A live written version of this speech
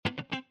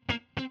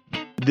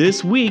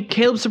This week,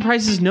 Caleb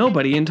surprises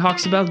nobody and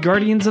talks about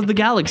Guardians of the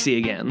Galaxy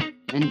again.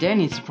 And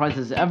Danny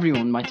surprises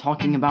everyone by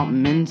talking about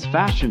men's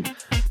fashion.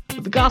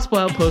 The Gospel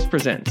Outpost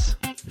presents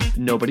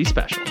Nobody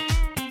Special.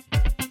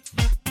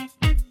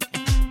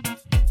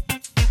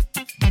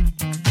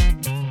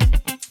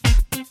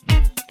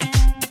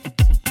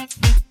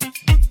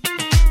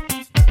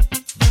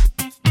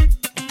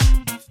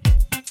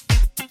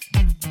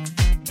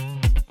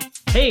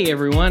 Hey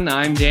everyone,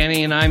 I'm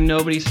Danny and I'm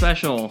Nobody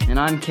Special. And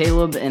I'm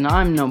Caleb and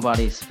I'm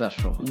nobody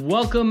special.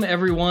 Welcome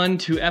everyone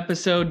to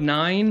episode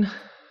 9,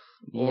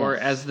 or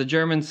Yes. as the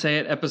Germans say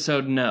it,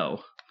 episode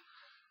no.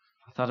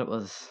 I thought it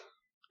was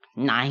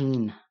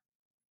 9.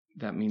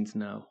 That means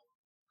no.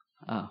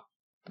 Oh.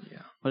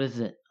 Yeah. What is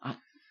it?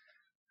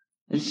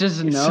 It's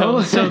just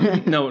no? So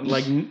no,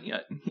 like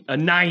a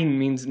 9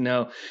 means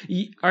no.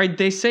 All right,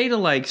 they say to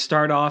like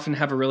start off and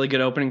have a really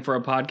good opening for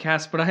a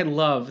podcast, but I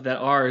love that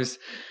ours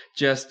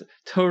just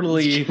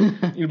totally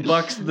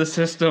bucks the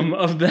system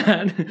of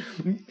that.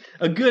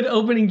 A good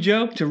opening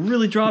joke to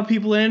really draw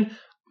people in.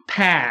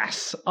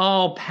 Pass.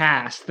 All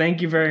pass.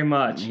 Thank you very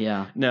much.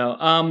 Yeah. No.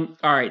 All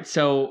right.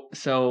 So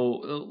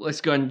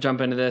let's go ahead and jump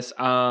into this.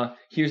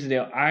 Here's the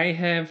deal. I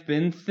have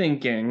been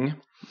thinking.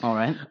 All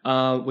right.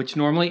 Which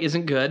normally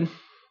isn't good.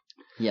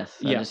 Yes,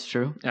 that is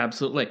true.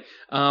 Absolutely.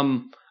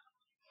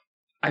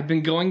 I've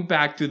been going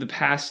back through the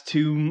past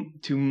two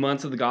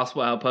months of the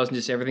Gospel Outpost and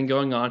just everything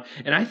going on,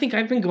 and I think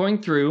I've been going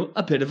through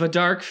a bit of a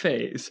dark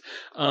phase.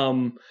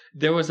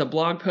 There was a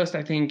blog post,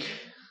 I think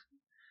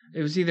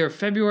it was either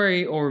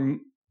February or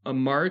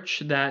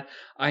March, that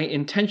I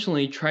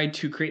intentionally tried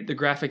to create the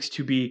graphics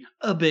to be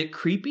a bit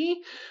creepy,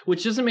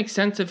 which doesn't make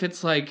sense if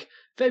it's like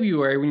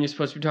February when you're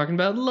supposed to be talking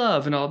about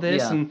love and all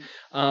this. Yeah.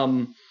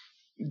 And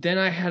then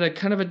I had a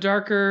kind of a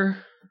darker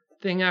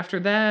thing after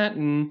that,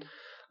 and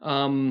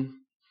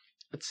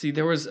let's see,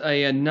 there was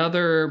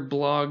another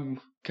blog,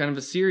 kind of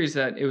a series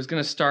that it was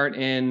going to start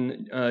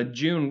in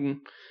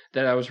June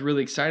that I was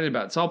really excited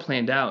about. It's all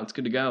planned out. It's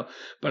good to go.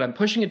 But I'm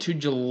pushing it to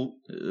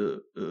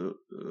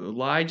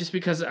July just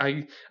because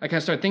I kind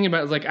of started thinking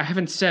about it. Like, I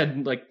haven't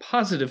said like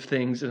positive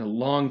things in a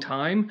long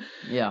time.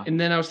 Yeah. And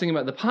then I was thinking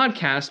about the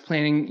podcast,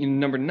 planning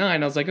number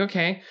 9. I was like,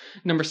 okay,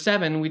 number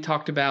 7, we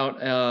talked about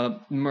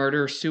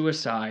murder,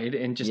 suicide,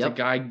 and just a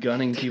guy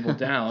gunning people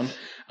down.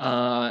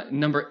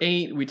 Number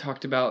 8, we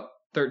talked about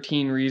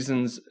 13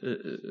 reasons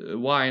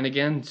why, and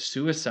again,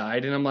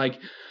 suicide. And I'm like,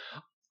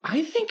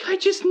 I think I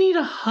just need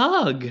a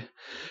hug.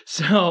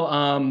 So,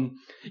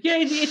 yeah,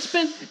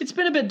 it's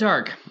been a bit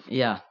dark.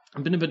 Yeah.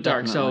 I've been a bit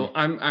dark. Definitely. So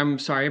I'm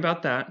sorry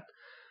about that.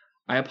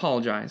 I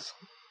apologize.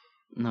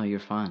 No, you're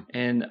fine.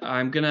 And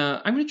I'm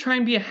gonna try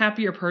and be a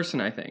happier person.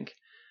 I think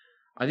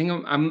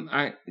I'm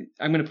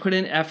gonna put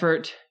in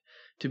effort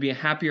to be a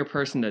happier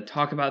person, to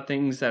talk about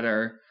things that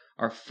are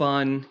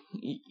fun,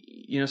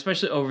 you know,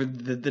 especially over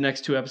the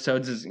next 2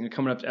 episodes, is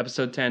coming up to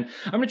episode 10.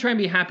 I'm going to try and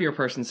be a happier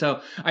person. So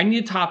I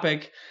need a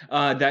topic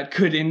that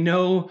could in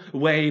no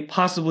way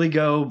possibly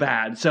go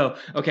bad. So,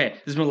 okay,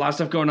 there's been a lot of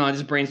stuff going on.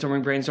 Just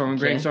brainstorming.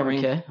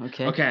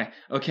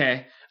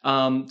 Okay.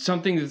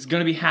 Something that's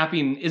going to be happy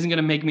and isn't going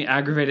to make me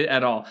aggravated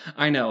at all.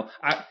 I know.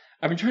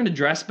 I've been trying to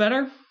dress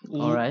better.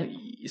 All right.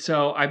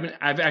 So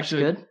I've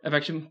actually,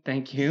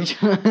 thank you.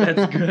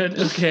 That's good.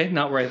 Okay.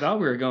 Not where I thought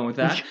we were going with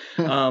that.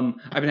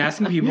 I've been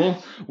asking people,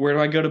 where do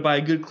I go to buy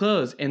good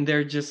clothes? And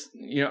they're just,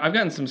 you know, I've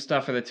gotten some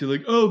stuff for that too.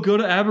 Like, oh, go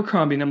to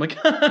Abercrombie. And I'm like,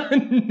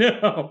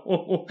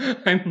 no,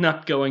 I'm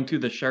not going to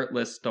the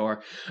shirtless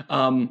store.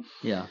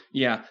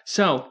 Yeah.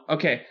 So,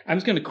 okay. I'm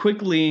going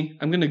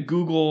to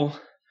Google,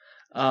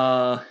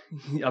 a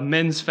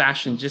men's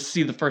fashion, just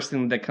see the first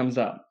thing that comes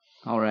up.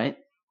 All right.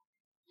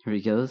 Here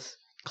he goes.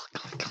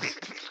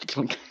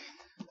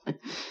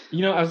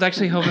 You know, I was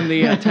actually hoping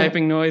the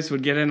typing noise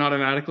would get in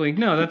automatically.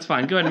 No, that's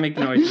fine. Go ahead and make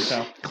the noise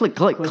yourself. Click.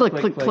 I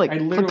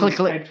literally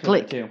typed for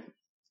that too.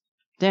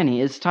 Danny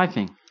is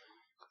typing.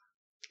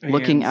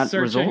 Looking at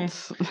searching.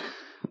 Results.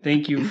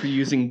 Thank you for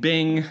using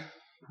Bing.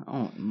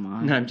 Oh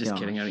my. No, I'm just gosh.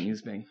 kidding. I don't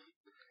use Bing.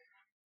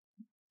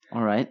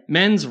 All right.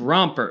 Men's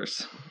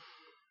rompers.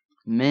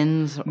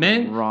 Men's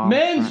rompers.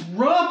 Men's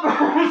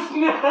rompers.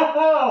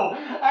 No,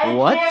 I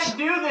What? can't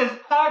do this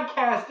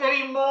podcast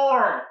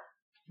anymore.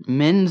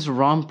 Men's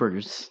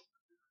rompers.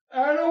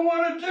 I don't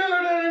want to do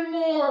it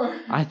anymore.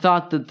 I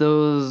thought that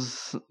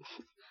those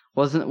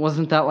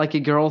wasn't that like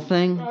a girl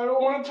thing? I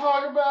don't want to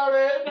talk about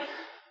it.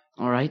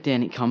 All right,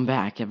 Danny, come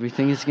back.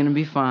 Everything is gonna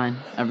be fine.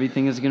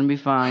 Everything is gonna be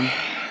fine.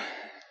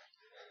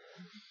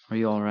 Are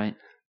you all right?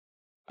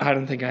 I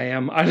don't think I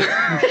am. I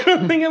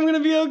don't think I'm going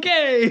to be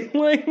okay.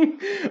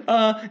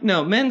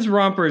 No, men's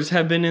rompers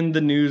have been in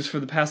the news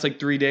for the past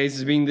 3 days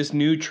as being this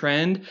new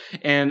trend.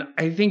 And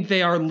I think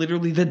they are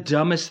literally the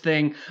dumbest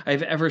thing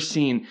I've ever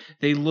seen.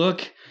 They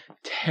look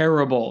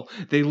terrible.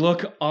 They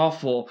look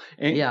awful.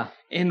 And, Yeah.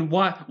 And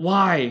why?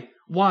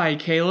 Why,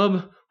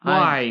 Caleb?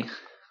 Why?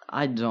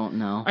 I don't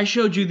know. I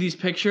showed you these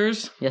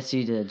pictures. Yes,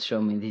 you did show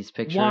me these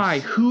pictures. Why?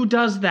 Who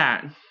does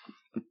that?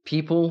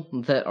 People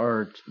that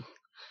are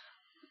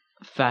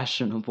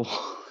fashionable.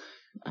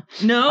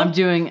 No. I'm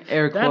doing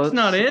air quotes. That's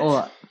not it.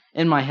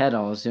 In my head,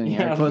 I was doing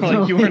air quotes.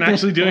 Like you weren't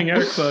actually doing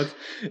air quotes.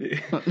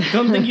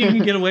 Don't think you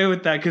can get away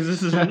with that because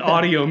this is an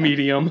audio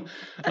medium.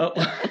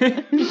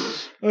 I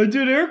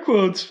did air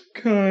quotes,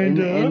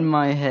 kinda. In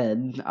my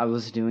head, I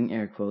was doing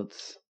air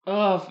quotes.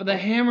 Oh, for the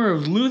hammer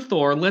of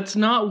Luthor, let's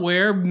not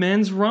wear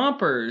men's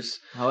rompers.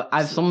 Oh, I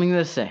have something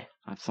to say.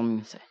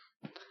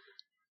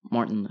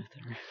 Martin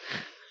Luther.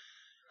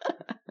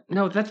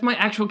 No, that's my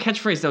actual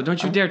catchphrase, though.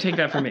 Don't you dare take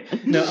that from me.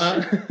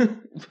 No,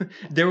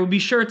 there will be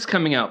shirts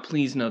coming out.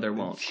 Please, no, there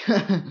won't.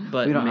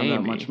 But we don't maybe.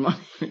 have that much money.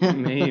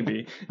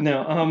 Maybe.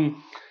 No,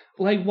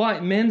 like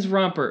what? Men's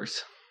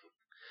rompers.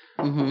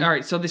 Mm-hmm. All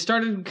right, so they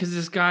started because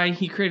this guy,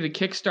 he created a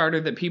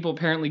Kickstarter that people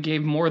apparently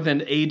gave more than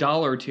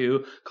 $1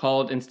 to,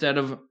 called, instead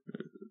of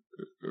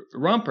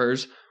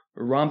rompers,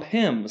 romp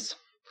hymns.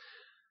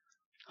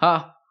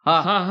 Ha,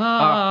 ha, ha,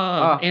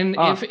 ha. And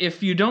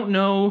if you don't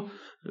know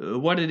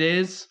what it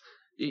is,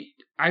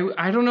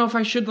 I don't know if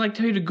I should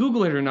tell you to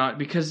Google it or not,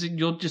 because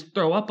you'll just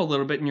throw up a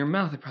little bit in your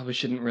mouth. I probably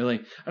shouldn't really.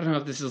 I don't know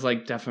if this is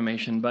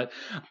defamation, but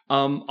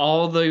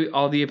all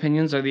the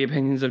opinions are the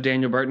opinions of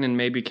Daniel Burton and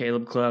maybe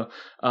Caleb Clough,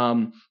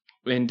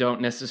 and don't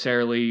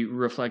necessarily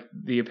reflect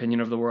the opinion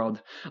of the world.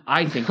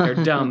 I think they're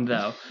dumb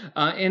though,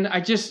 and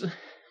I just.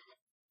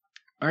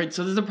 All right,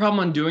 so there's a problem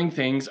on doing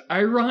things.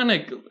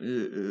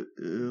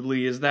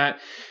 Ironically, is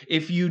that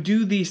if you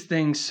do these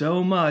things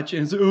so much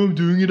and say, "Oh, I'm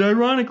doing it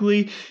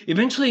ironically,"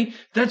 eventually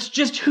that's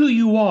just who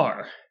you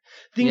are.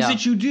 Things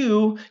that you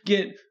do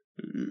get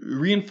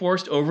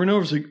reinforced over and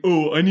over. It's like,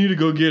 "Oh, I need to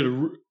go get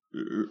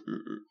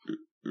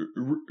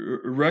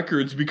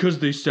records because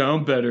they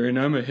sound better, and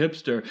I'm a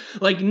hipster."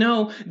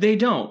 No, they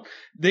don't.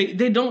 They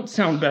don't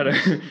sound better.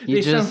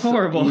 They sound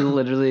horrible. You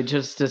literally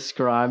just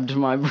described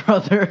my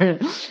brother.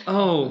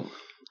 Oh.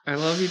 I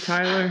love you,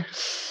 Tyler.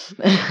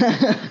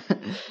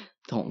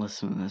 Don't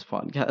listen to this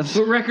podcast.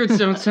 But records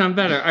don't sound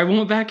better. I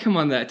won't back him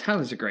on that.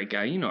 Tyler's a great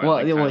guy. You know I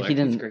like Tyler. He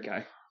didn't. He's a great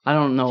guy. I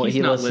don't know what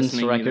he listens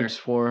to records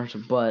for,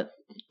 but...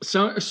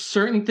 So,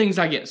 certain things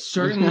I get.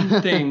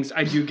 Certain things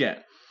I do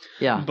get.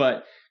 Yeah.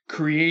 But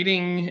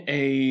creating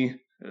a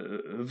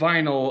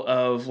vinyl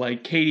of,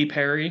 Katy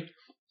Perry...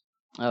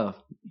 Oh.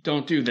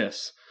 Don't do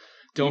this.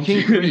 Don't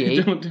you can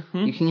create.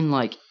 You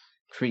can,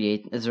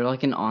 create... Is there,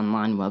 an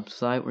online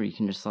website where you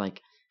can just, Well,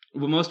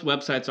 most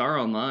websites are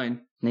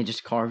online. And they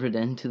just carve it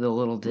into the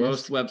little disc?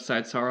 Most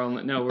websites are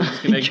online. No, we're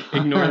just going to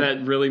ignore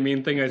that really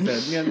mean thing I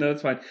said. Yeah, no,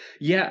 that's fine.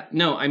 Yeah,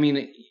 no, I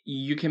mean,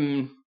 you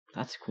can...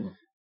 That's cool.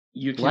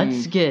 You can...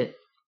 Let's get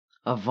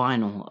a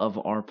vinyl of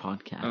our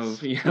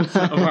podcast.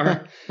 Of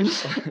our...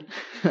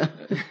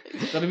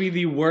 That'll be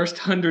the worst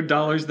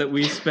 $100 that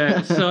we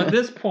spent. So at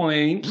this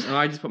point... Oh,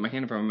 I just put my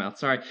hand in front of my mouth.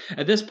 Sorry.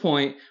 At this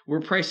point,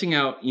 we're pricing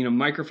out,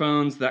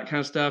 microphones, that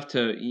kind of stuff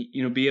to,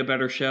 be a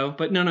better show.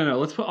 But no.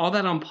 Let's put all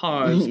that on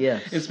pause.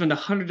 Yes. And spend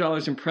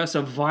 $100 and press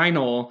a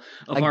vinyl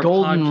of our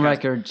golden podcast.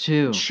 Record,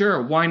 too.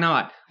 Sure, why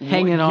not?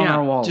 Hang it on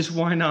our walls. Just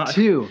why not?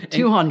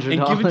 $200.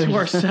 And give it to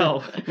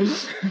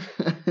ourselves.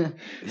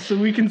 So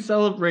we can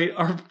celebrate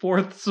our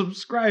 4th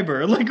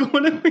subscriber. What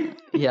do we...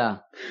 Yeah.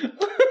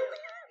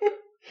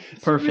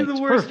 Perfect. The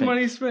worst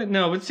money spent.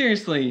 No, but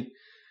seriously,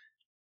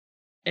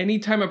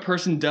 anytime a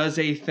person does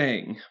a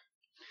thing,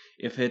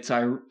 if it's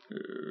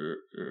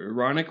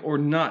ironic or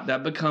not,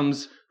 that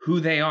becomes who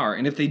they are.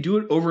 And if they do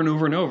it over and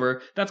over and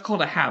over, that's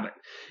called a habit.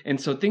 And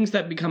so things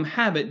that become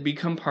habit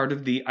become part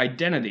of the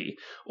identity.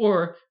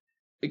 Or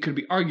it could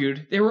be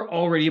argued they were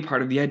already a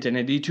part of the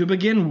identity to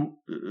begin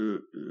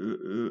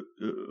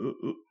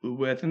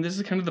with. And this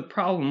is kind of the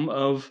problem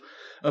of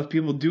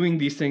people doing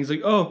these things.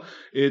 Oh,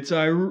 it's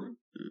ironic,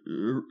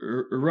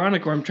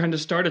 or I'm trying to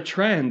start a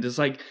trend. It's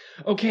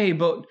okay,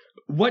 but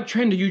what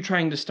trend are you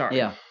trying to start?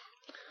 Yeah.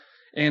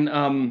 And,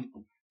 I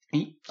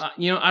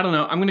don't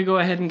know. I'm going to go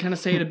ahead and kind of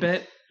say it a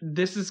bit.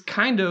 This is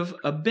kind of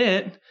a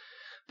bit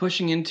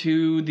pushing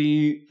into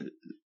the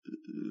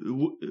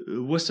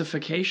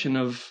wussification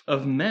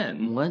of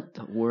men.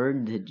 What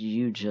word did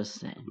you just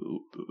say?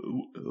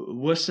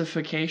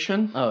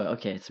 Wussification? Oh,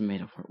 okay. It's a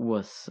made-up word.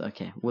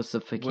 Wussification.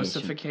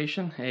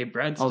 Wussification? Hey,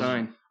 Brad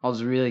Stein. I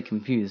was really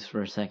confused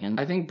for a second.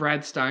 I think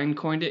Brad Stein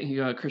coined it. He's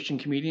a Christian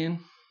comedian.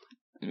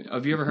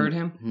 Have you ever heard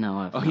him? No,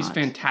 I've not. He's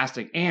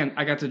fantastic. And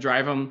I got to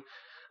drive him,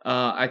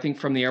 I think,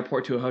 from the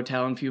airport to a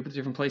hotel in a few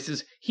different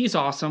places. He's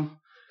awesome.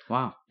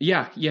 Wow.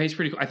 Yeah, he's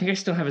pretty cool. I think I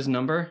still have his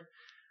number.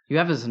 You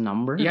have his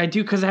number? Yeah, I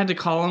do, because I had to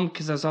call him,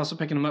 because I was also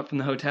picking him up from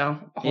the hotel.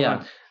 Hold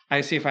on.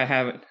 I see if I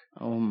have it.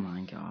 Oh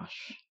my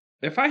gosh.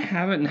 If I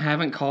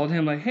haven't called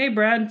him, hey,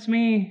 Brad, it's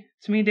me,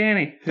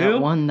 Danny.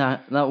 Who?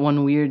 That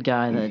one weird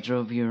guy that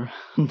drove you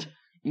around.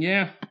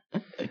 Yeah.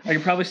 I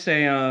could probably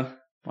say,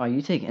 wow,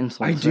 you take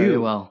insults very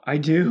well. I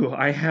do.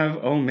 I have,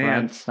 oh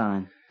man. Brad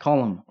Stein.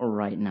 Call him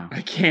right now.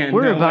 I can't.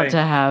 We're about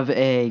to have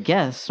a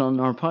guest on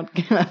our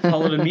podcast.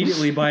 Followed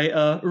immediately by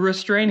a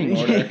restraining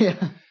order.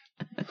 Yeah.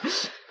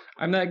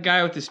 I'm that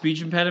guy with the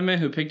speech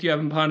impediment who picked you up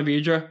in Ponte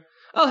Vedra.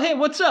 Oh, hey,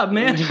 what's up,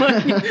 man?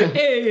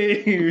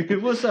 Hey,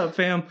 what's up,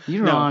 fam?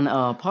 You're on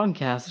a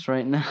podcast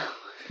right now.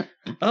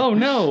 Oh,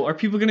 no. Are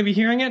people going to be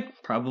hearing it?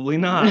 Probably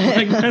not.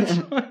 That's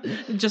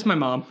just my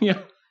mom. Yeah.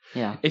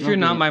 Yeah. If you're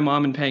not my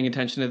mom and paying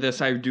attention to this,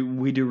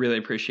 we do really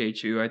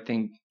appreciate you. I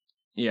think,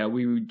 yeah,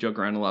 we joke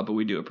around a lot, but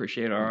we do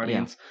appreciate our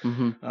audience. Yeah.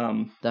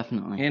 Mm-hmm.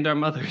 Definitely. And our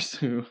mothers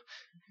who,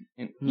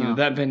 you know,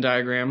 that Venn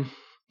diagram.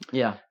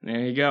 Yeah. There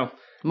you go.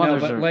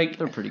 Mothers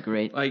they're pretty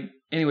great. Like,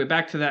 anyway,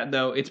 back to that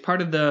though. It's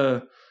part of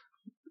the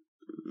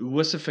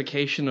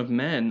wussification of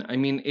men. I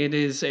mean, it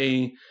is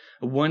a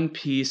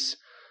one-piece,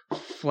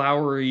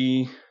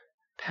 flowery,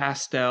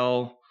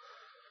 pastel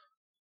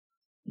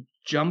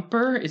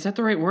jumper. Is that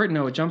the right word?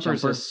 No, a jumper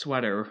is a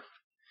sweater.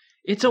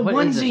 It's a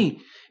onesie.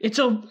 It's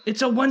a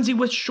onesie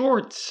with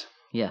shorts.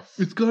 Yes.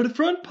 It's got a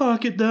front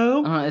pocket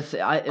though.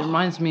 It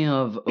reminds me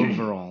of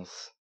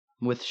overalls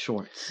with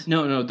shorts.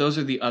 No, those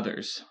are the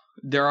others.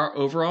 There are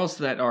overalls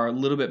that are a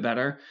little bit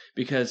better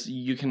because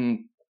you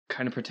can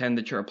kind of pretend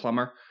that you're a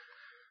plumber.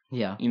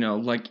 Yeah. You know,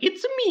 like,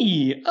 it's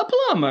me, a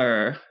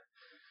plumber.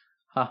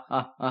 Ha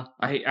ha ha.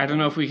 I don't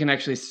know if we can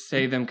actually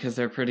say them because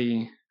they're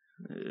pretty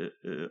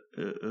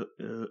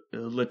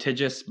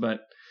litigious,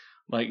 but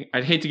like,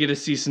 I'd hate to get a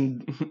cease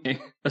and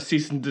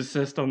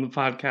desist on the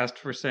podcast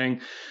for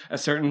saying a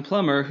certain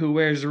plumber who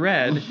wears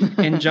red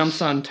and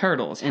jumps on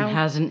turtles. And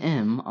has an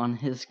M on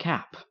his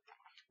cap.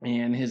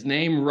 And his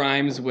name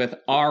rhymes with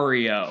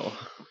Ario.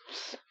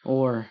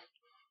 Or...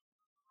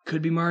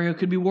 Could be Mario,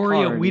 could be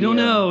Wario. We don't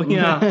know.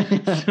 Yeah.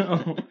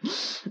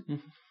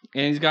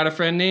 And he's got a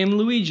friend named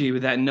Luigi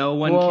that no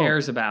one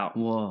cares about.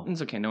 Whoa.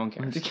 It's okay, no one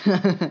cares.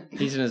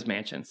 He's in his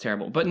mansion. It's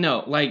terrible. But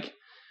no, like,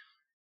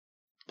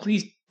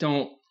 please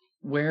don't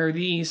wear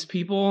these,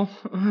 people.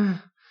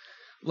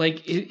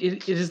 Like,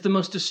 it is the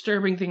most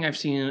disturbing thing I've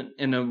seen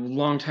in a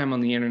long time on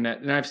the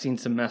internet. And I've seen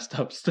some messed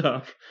up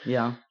stuff.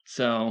 Yeah.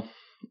 So,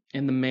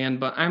 in the man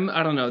bun,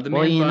 I don't know. The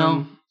man bun. You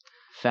know,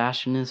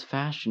 fashion is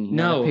fashion. You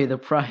gotta pay the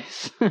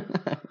price.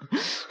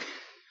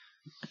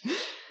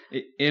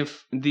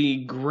 If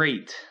the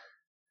great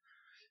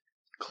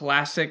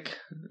classic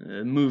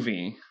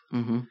movie,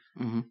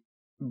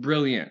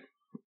 brilliant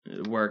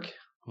work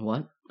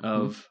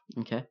of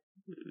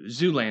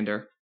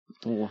Zoolander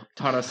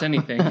taught us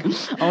anything.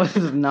 I was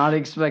not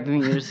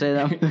expecting you to say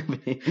that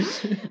movie.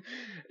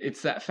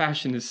 It's that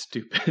fashion is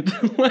stupid.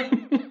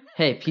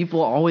 Hey,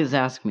 people always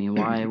ask me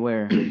why I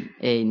wear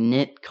a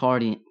knit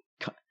cardigan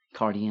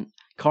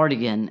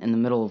in the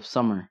middle of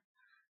summer.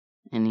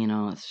 And, you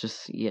know, it's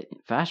just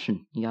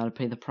fashion. You got to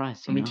pay the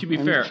price. I mean, to be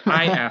fair,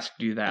 I asked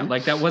you that.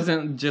 Like, that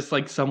wasn't just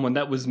like someone.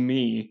 That was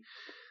me.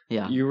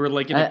 Yeah. You were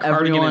like in a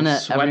cardigan and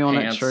sweatpants. Everyone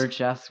at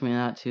church asked me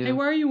that, too. Hey,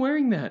 why are you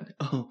wearing that?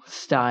 Oh.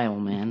 Style,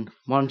 man.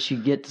 Why don't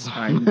you get some...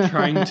 I'm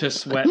trying to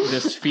sweat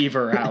this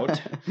fever out.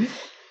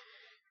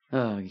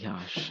 Oh,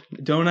 gosh.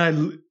 Don't I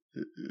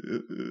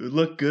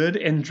look good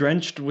and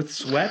drenched with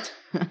sweat?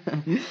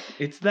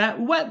 It's that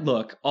wet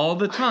look all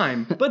the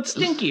time, but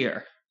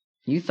stinkier.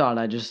 You thought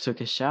I just took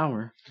a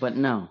shower, but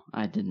no,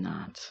 I did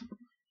not.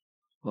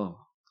 Whoa,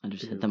 I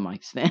just hit the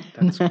mic stand.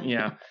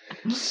 Yeah.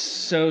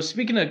 So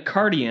speaking of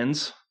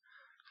cardigans,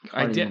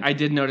 I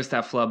did notice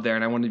that flub there,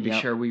 and I wanted to be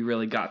sure we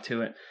really got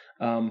to it,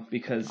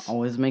 because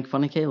always make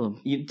fun of Caleb.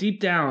 Deep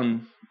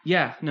down,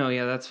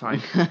 that's fine.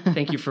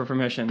 Thank you for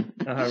permission.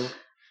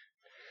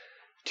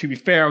 To be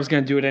fair, I was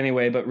going to do it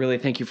anyway, but really,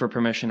 thank you for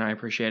permission. I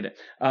appreciate it.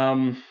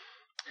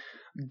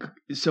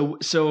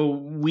 So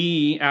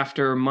we,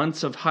 after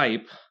months of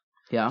hype,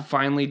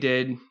 finally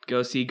did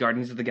go see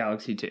Guardians of the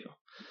Galaxy 2.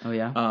 Oh,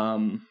 yeah?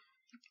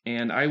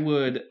 And I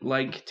would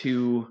like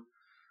to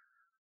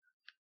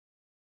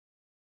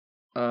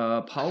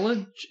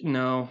apologize.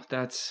 No,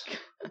 that's...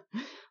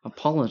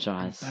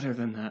 Apologize. Better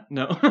than that.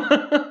 No.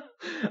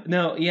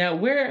 No, yeah,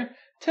 where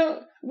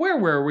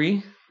were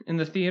we in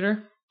the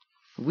theater?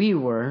 We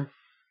were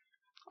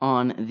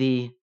on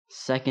the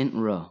second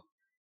row.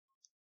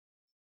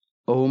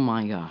 Oh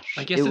my gosh.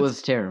 It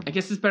was terrible. I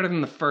guess it's better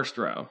than the first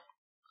row.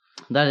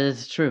 That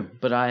is true,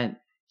 but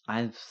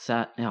I've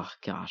sat... Oh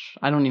gosh.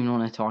 I don't even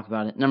want to talk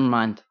about it. Never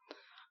mind.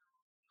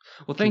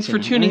 Well, thanks for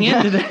tuning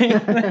in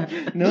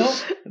today. No,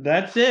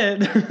 that's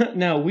it.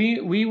 No,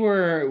 we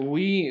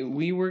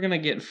were gonna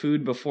get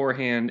food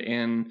beforehand,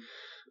 and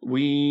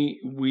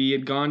we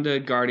had gone to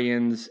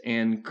Guardians,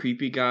 and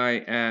creepy guy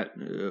at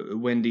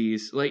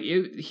Wendy's, like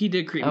he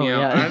did creep me out.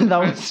 Yeah. I don't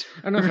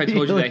know if I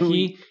told you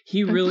that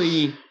he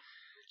really.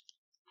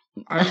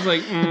 I was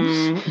like,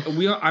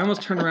 I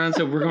almost turned around and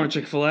said, we're going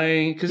to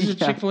Chick-fil-A, because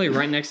there's a Chick-fil-A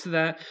right next to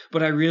that,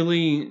 but I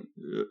really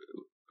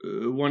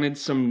wanted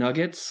some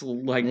nuggets,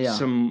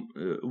 some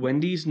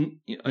Wendy's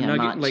nugget.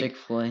 Not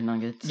Chick-fil-A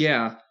nuggets.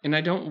 Yeah, and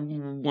I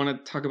don't want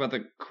to talk about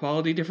the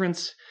quality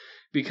difference,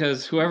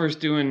 because whoever's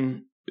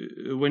doing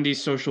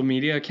Wendy's social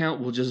media account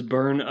will just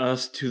burn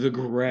us to the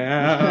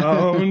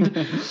ground,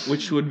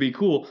 which would be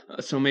cool.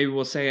 So maybe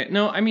we'll say it.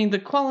 No, I mean, the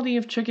quality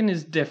of chicken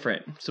is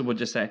different. So we'll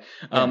just say,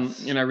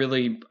 yes. And I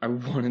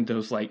wanted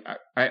those,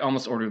 I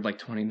almost ordered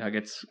 20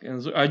 nuggets.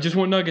 I just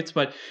want nuggets,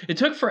 but it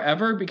took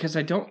forever because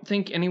I don't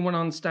think anyone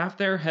on staff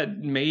there had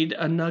made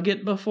a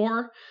nugget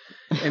before.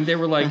 And they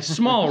were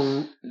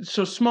small,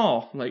 so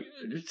small,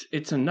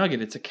 it's a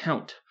nugget, it's a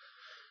count.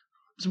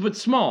 But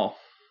small.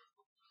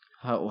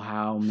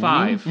 How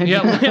many? 5.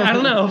 Yeah, I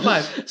don't know,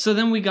 5. So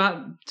then we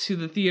got to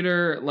the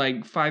theater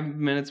like 5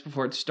 minutes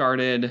before it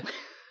started,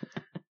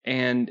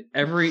 and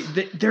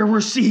there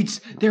were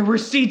seats. There were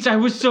seats. I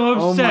was so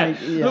upset.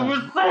 I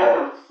was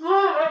so upset.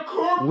 I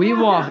can't We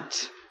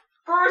walked.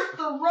 First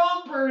the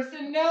rompers,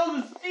 and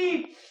now the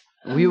seats.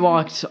 We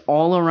walked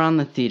all around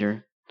the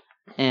theater,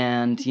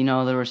 and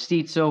there were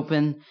seats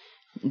open.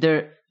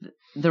 There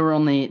were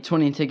only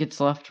 20 tickets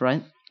left,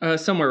 right?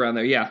 Somewhere around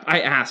there, yeah.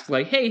 I asked,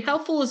 like, hey, how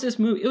full is this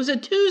movie? It was a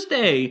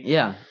Tuesday.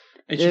 Yeah.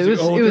 And she's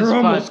they're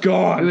almost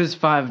gone. It was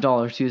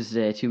 $5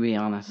 Tuesday, to be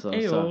honest, though.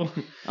 Ayo.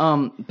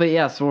 So. But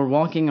yeah, so we're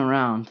walking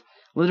around.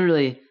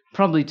 Literally,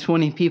 probably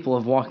 20 people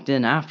have walked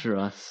in after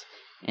us.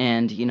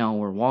 And,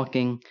 we're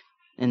walking,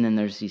 and then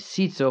there's these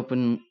seats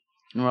open,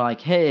 and we're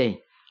like, hey,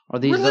 are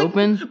these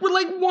open? We're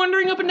like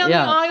wandering up and down the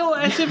aisle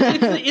as if it's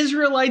the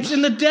Israelites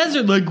in the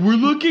desert. Like, we're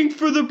looking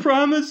for the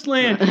promised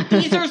land.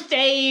 These are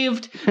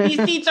saved.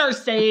 These seats are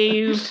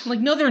saved. Like,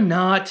 no, they're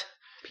not.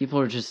 People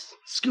are just...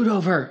 Scoot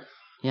over.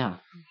 Yeah.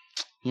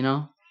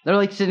 They're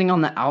like sitting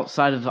on the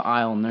outside of the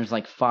aisle, and there's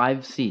like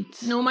 5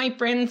 seats. No, my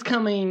friend's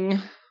coming.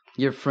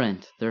 Your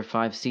friend. There are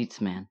 5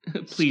 seats, man.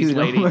 Please, Scoot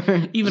lady.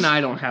 over. Even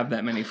I don't have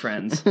that many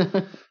friends.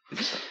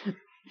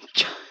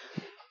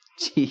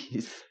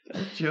 Jeez.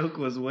 That joke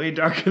was way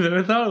darker than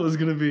I thought it was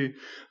going to be.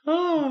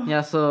 Oh.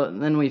 Yeah, so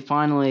then we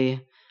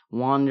finally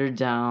wandered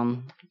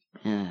down,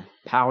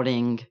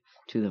 pouting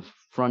to the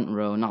front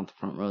row. Not the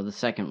front row, the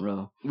second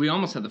row. We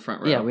almost had the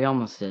front row. Yeah, we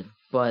almost did.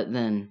 But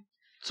then,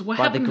 so what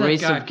by happened the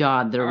grace of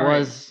God, there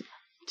was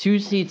 2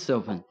 seats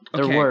open.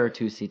 There were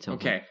 2 seats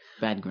open. Okay.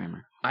 Bad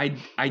grammar.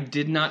 I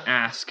did not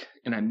ask,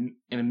 and I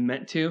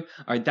meant to.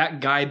 All right, that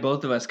guy,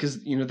 both of us,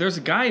 because there's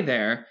a guy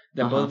there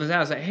that both of us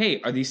asked, like,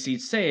 hey, are these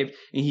seats saved?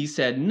 And he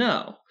said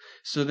no.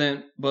 So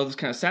then both of us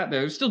kind of sat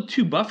there. There's still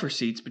 2 buffer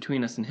seats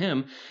between us and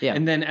him. Yeah.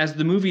 And then as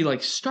the movie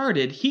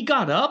started, he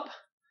got up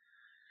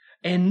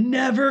and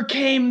never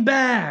came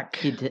back.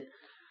 He did.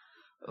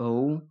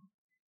 Oh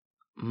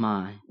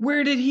my.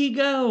 Where did he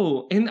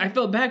go? And I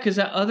felt bad because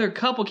that other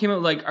couple came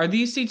up like, are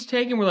these seats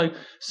taken? We're like,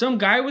 some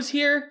guy was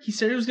here. He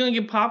said he was going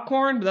to get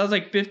popcorn, but that was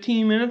like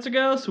 15 minutes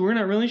ago, so we're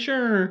not really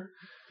sure.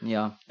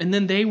 Yeah. And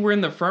then they were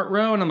in the front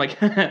row, and I'm like,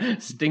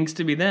 stinks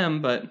to be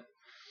them, but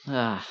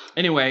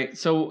anyway,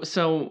 so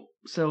the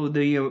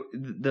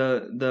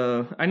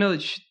I know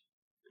that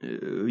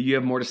you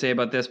have more to say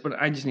about this, but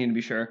I just need to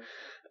be sure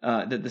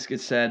that this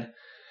gets said.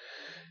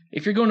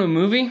 If you're going to a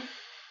movie,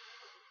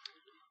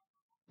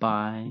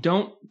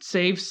 don't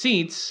save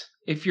seats.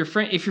 If your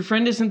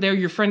friend isn't there,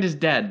 your friend is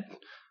dead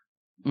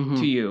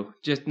to you.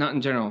 Just not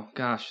in general.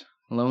 Gosh,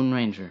 Lone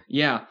Ranger.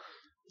 Yeah.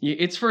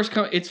 It's first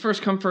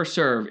come first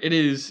serve. It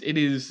is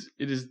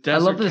desert cowboy. I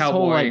love this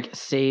whole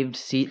saved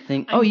seat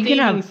thing. You can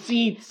have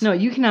seats. No,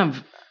 you can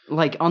have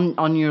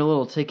on your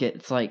little ticket.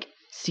 It's like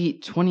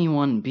seat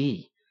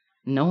 21B.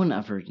 No one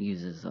ever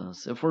uses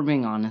those. If we're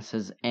being honest,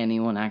 has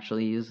anyone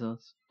actually used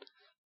those?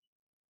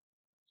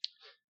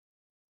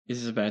 This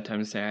is a bad time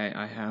to say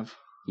I have.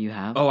 You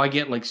have? Oh, I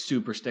get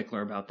super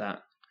stickler about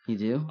that. You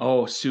do?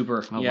 Oh,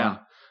 super. Oh, yeah. Wow.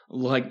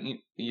 Like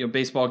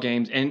baseball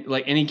games and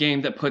any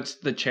game that puts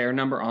the chair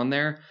number on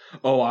there.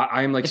 Oh,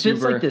 I'm if super.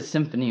 If it's like the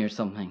symphony or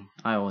something,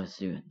 I always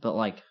do it. But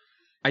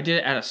I did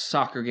it at a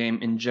soccer game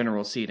in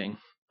general seating.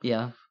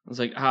 Yeah. I was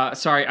like,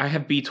 sorry, I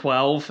have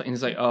B12. And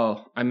he's like,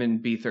 oh, I'm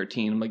in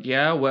B13. I'm like,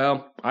 yeah,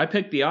 well, I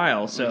picked the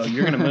aisle, so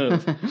you're going to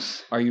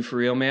move. Are you for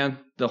real, man?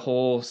 The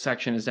whole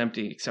section is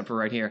empty except for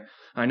right here.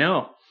 I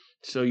know.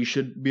 So you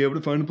should be able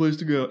to find a place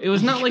to go. It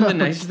was not the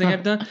nicest thing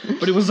I've done,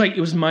 but it was it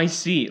was my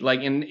seat.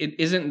 And it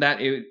isn't that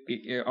I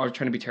was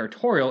trying to be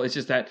territorial. It's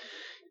just that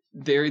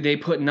they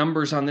put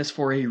numbers on this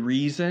for a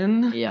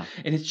reason. Yeah.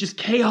 And it's just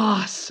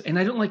chaos. And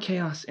I don't like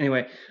chaos.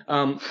 Anyway,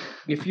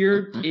 if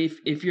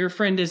your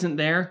friend isn't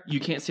there, you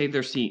can't save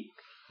their seat.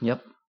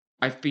 Yep.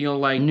 I feel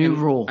like new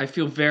rule. I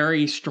feel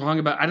very strong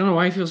about. I don't know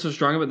why I feel so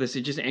strong about this.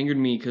 It just angered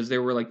me because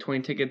there were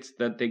 20 tickets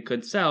that they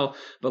could sell,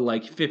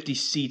 but 50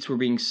 seats were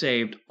being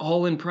saved,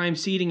 all in prime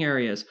seating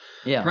areas.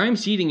 Yeah, prime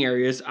seating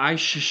areas. I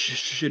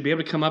should be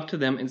able to come up to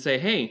them and say,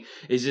 "Hey,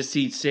 is this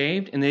seat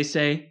saved?" And they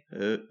say,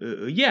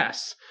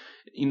 "Yes."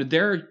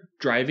 They're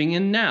driving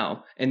in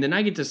now, and then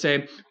I get to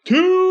say,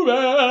 "Too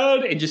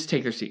bad," and just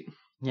take their seat.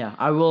 Yeah,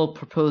 I will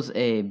propose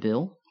a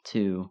bill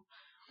to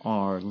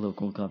our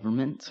local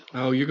government.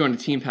 Oh, you're going to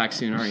Teen Pack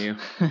soon, aren't you?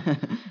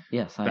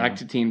 Yes, I am. Back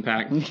to Teen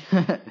Pack.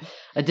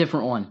 A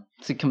different one.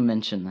 It's a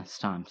convention this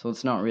time, so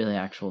it's not really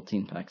actual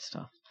Teen Pack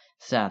stuff,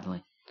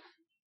 sadly.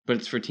 But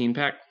it's for Teen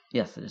Pack?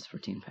 Yes, it is for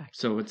Teen Pack.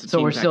 So it's a so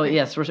Teen we're Pack still thing.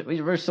 Yes,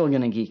 we're still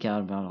gonna geek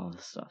out about all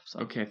this stuff. So.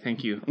 Okay,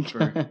 thank you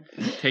for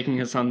taking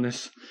us on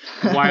this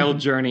wild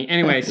journey.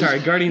 Anyway,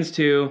 sorry, Guardians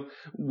 2.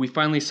 We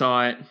finally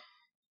saw it.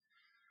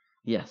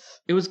 Yes,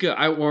 it was good.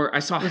 I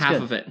saw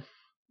half of it.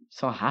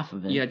 Saw half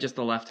of it? Yeah, just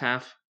the left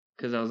half.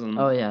 Because I was on.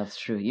 Oh yeah, that's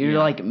true.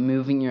 You're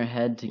moving your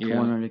head to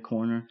corner to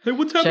corner. Hey,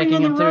 what's happening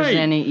on the right? Checking if there's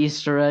any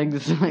Easter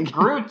eggs.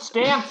 Groot's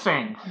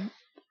dancing.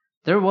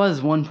 There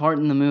was one part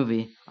in the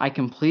movie I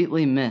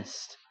completely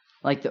missed.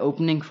 The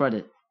opening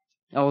credit.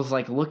 I was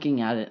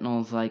looking at it and I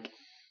was like,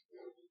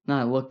 And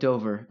I looked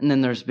over, and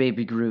then there's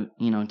Baby Groot,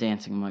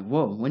 dancing. I'm like,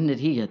 whoa, when did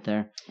he get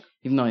there?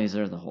 Even though he was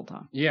there the whole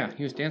time. Yeah,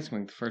 he was dancing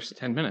like the first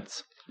 10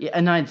 minutes. Yeah,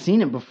 and I'd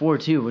seen it before,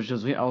 too, which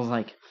was weird. I was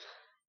like,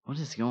 what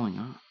is going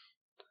on?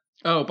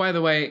 Oh, by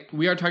the way,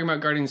 we are talking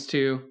about Guardians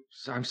 2.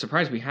 So I'm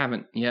surprised we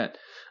haven't yet.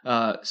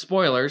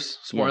 Spoilers.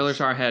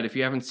 Spoilers are ahead. If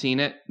you haven't seen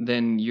it,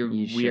 then you're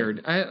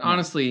weird.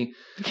 Honestly,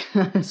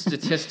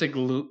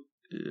 statistically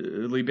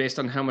based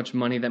on how much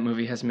money that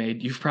movie has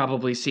made, you've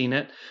probably seen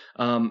it.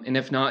 And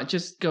if not,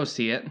 just go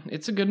see it.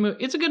 It's a good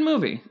movie. It's a good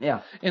movie.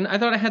 Yeah. And I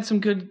thought it had some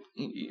good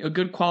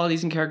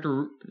qualities and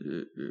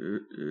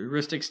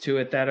characteristics to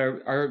it that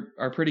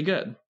are pretty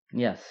good.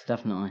 Yes,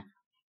 definitely.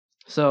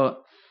 So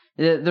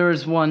there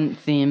was one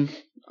theme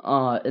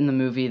in the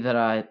movie that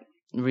I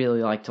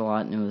really liked a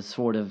lot, and it was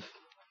sort of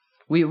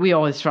we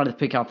always try to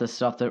pick out the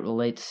stuff that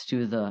relates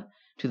to the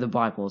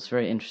Bible. It's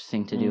very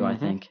interesting to do, I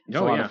think. It's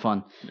a lot of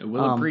fun. It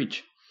will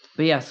preach.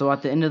 But yeah, so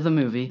at the end of the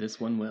movie, this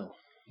one will.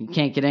 You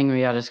can't get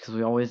angry at us because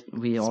we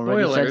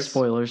already said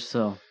spoilers.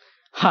 So,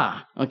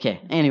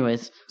 okay.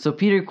 Anyways, so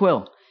Peter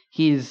Quill,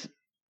 he's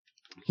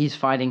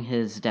fighting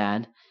his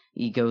dad,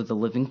 Ego the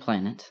Living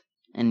Planet,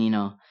 and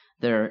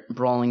they're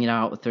brawling it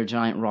out with their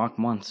giant rock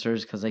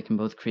monsters because they can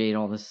both create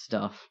all this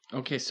stuff.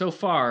 Okay, so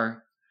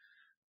far,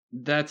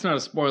 that's not a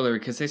spoiler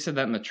because they said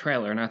that in the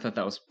trailer, and I thought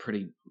that was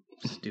pretty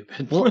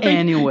stupid. Well,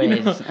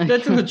 anyways.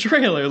 That's in the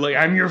trailer. Like,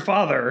 I'm your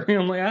father.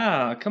 I'm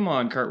like, come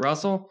on, Kurt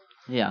Russell.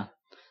 Yeah.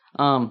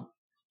 But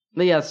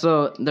yeah,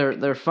 so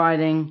they're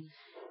fighting,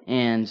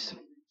 and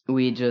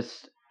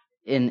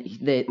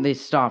they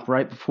stop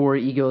right before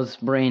Ego's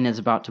brain is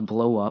about to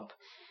blow up,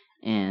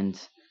 and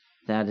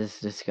that is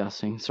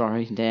disgusting.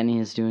 Sorry, Danny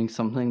is doing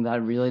something that I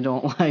really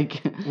don't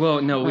like.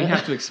 Well, no, we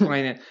have to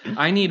explain it.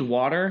 I need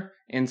water,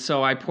 and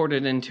so I poured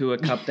it into a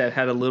cup that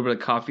had a little bit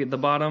of coffee at the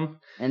bottom.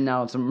 And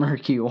now it's a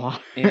murky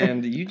water.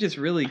 And you just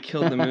really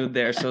killed the mood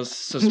there. So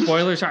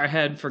spoilers are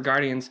ahead for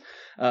Guardians.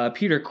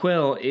 Peter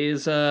Quill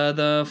is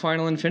the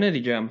final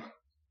Infinity Gem.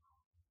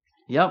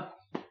 Yep.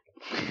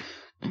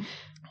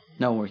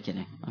 No, we're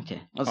kidding.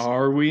 Okay.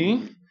 Are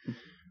we?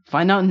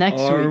 Find out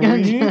next week.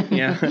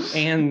 Yeah,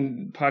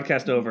 and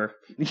podcast over.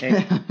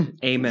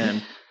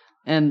 Amen.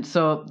 And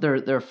so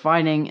they're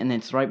fighting, and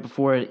it's right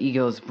before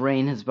Ego's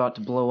brain is about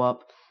to blow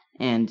up,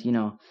 and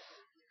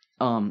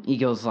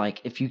Ego's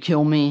like, if you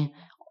kill me,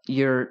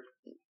 your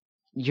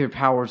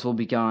powers will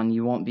be gone.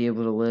 You won't be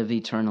able to live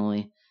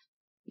eternally.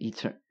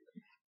 Is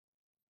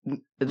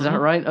that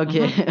right?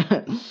 Okay.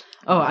 Mm-hmm.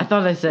 Oh, I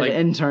thought I said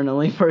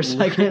internally for a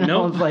second.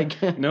 No, I was like,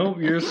 no,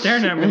 you're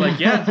staring at me like,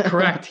 yeah,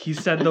 correct. He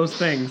said those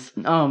things.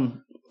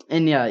 And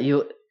yeah,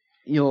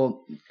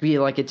 you'll be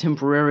like a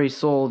temporary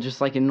soul,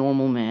 just like a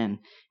normal man. And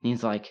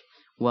he's like,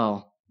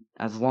 well,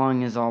 as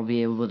long as I'll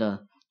be able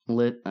to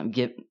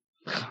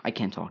I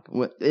can't talk.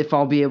 If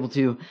I'll be able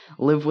to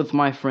live with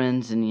my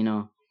friends,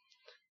 and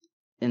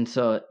and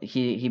so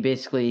he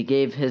basically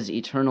gave his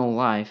eternal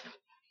life,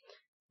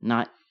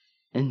 not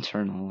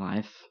internal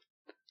life.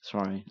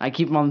 Sorry, I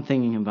keep on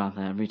thinking about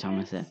that every time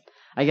I say it.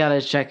 I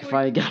gotta check if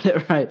I got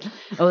it right.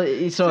 So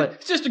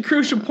it's just a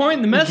crucial point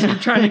in the message I'm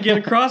trying to get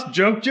across.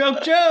 Joke,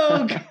 joke,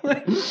 joke.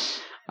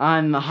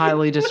 I'm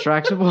highly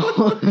distractible.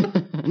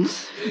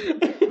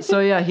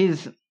 So yeah,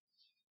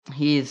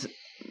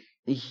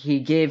 he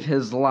gave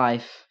his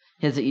life,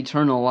 his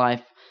eternal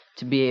life,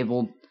 to be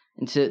able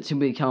to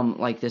become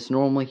like this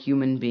normal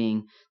human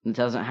being that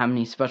doesn't have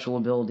any special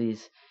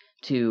abilities,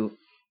 to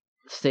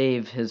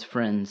save his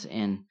friends,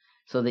 and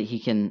so that he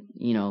can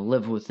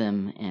live with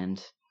them.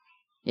 And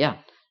yeah,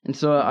 and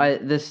so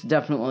this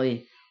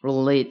definitely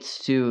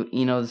relates to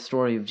the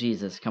story of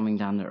Jesus coming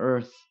down to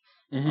earth.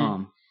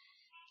 Mm-hmm.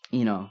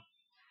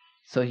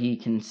 So he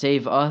can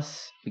save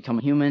us, become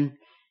a human.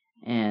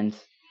 And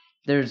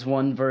there's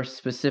one verse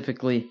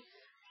specifically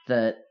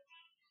that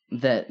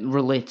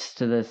relates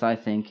to this, I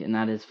think, and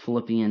that is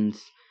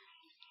Philippians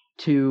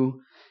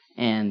 2.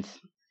 And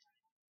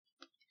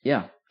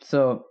yeah,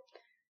 so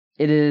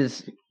it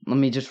is, let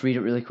me just read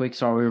it really quick.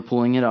 Sorry, we were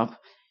pulling it up.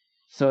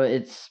 So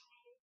it's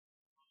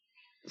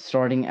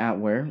starting at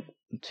where?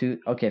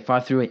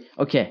 5 through 8.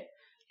 Okay.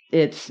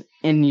 It's,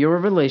 in your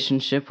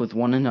relationship with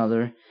one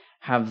another,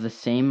 have the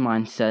same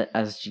mindset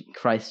as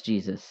Christ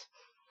Jesus,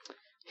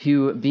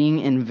 who, being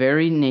in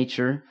very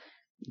nature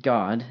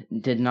God,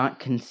 did not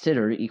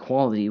consider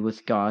equality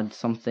with God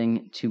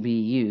something to be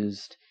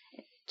used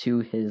to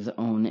his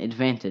own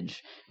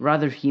advantage.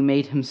 Rather, he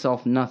made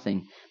himself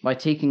nothing by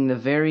taking the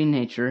very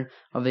nature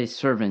of a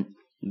servant,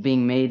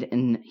 being made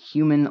in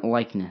human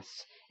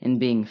likeness, and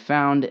being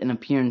found in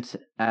appearance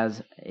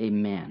as a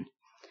man.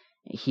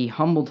 He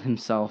humbled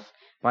himself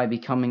by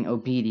becoming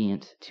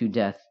obedient to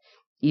death,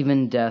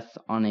 even death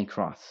on a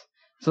cross.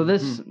 So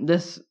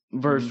this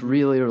verse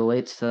really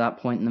relates to that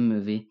point in the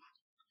movie,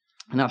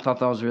 and I thought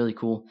that was really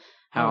cool.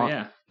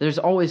 How there's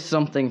always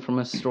something from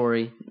a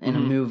story in a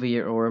movie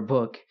or a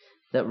book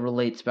that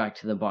relates back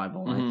to the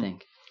Bible, I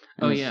think.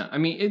 And I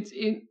mean,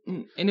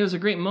 and it was a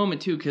great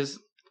moment too, because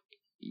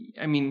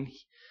I mean,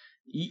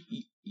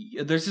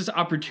 there's this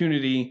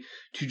opportunity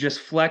to just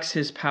flex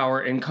his power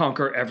and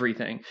conquer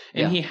everything,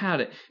 and he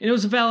had it, and it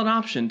was a valid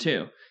option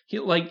too.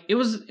 It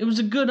was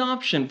a good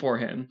option for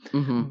him,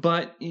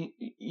 but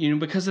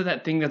because of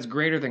that thing that's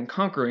greater than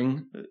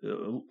conquering,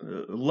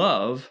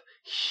 love,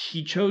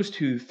 he chose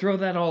to throw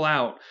that all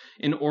out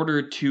in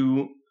order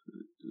to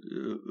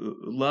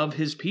love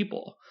his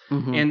people.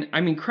 And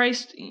I mean,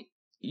 Christ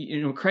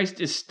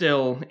is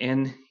still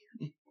an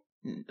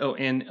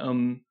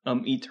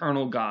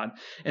eternal God,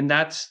 and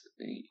that's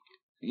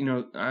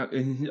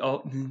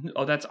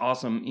that's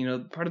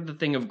awesome. Part of the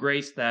thing of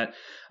grace that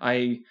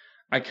I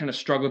kind of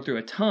struggled through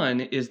a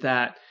ton is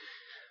that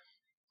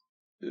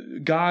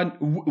God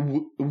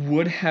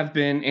would have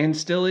been and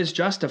still is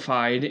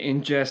justified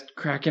in just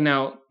cracking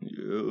out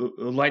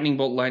lightning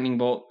bolt,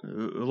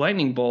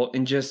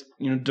 and just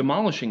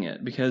demolishing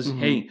it because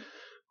hey,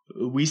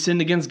 we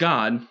sinned against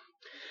God.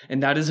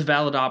 And that is a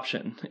valid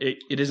option.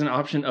 It is an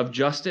option of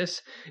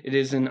justice. It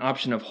is an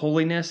option of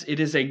holiness. It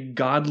is a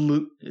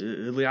godly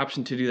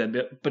option to do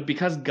that. But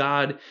because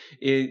God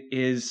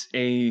is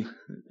a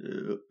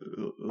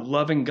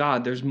loving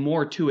God, there's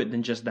more to it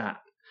than just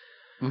that.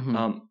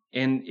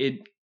 And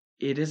it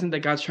isn't that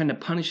God's trying to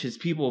punish his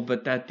people,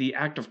 but that the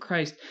act of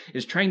Christ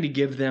is trying to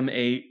give them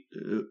a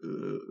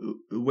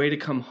way to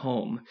come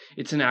home.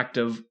 It's an act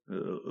of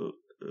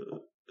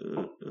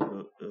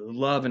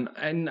love,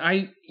 and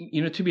I,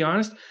 to be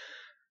honest,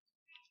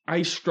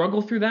 I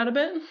struggle through that a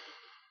bit.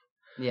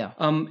 Yeah.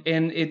 And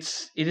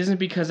it isn't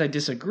because I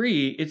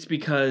disagree. It's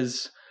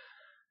because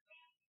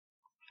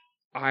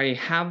I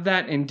have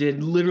that and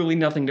did literally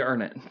nothing to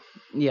earn it.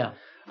 Yeah.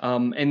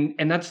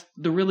 And that's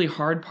the really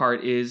hard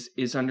part is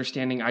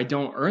understanding I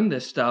don't earn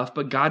this stuff,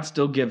 but God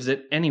still gives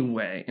it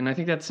anyway. And I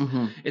think that's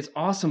it's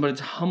awesome, but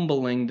it's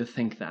humbling to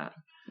think that.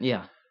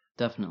 Yeah,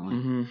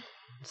 definitely.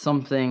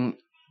 Something.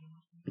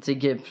 It's a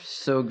gift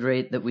so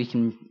great that we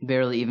can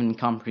barely even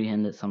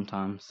comprehend it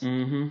sometimes.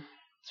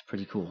 It's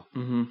pretty cool.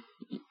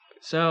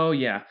 So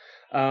yeah,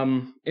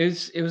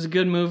 it was a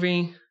good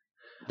movie.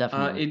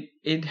 Definitely.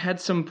 It had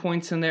some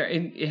points in there.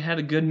 It had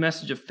a good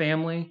message of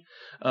family,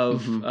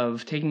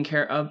 of taking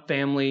care of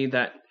family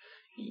that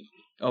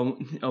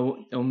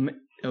it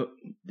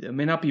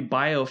may not be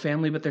bio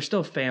family, but they're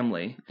still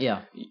family.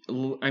 Yeah.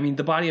 I mean,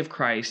 the body of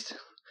Christ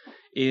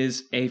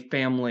is a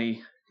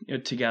family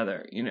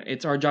together.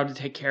 It's our job to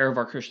take care of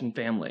our Christian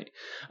family.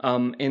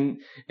 And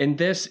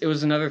this, it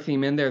was another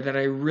theme in there that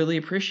I really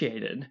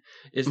appreciated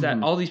is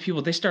that all these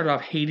people, they started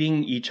off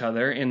hating each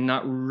other and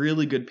not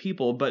really good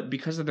people, but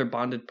because of their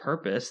bonded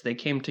purpose, they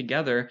came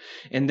together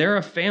and they're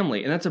a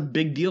family. And that's a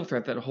big deal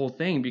throughout that whole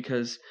thing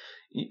because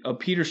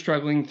Peter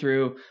struggling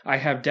through, I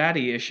have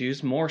daddy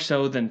issues, more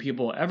so than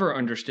people ever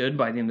understood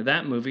by the end of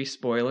that movie.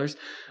 Spoilers.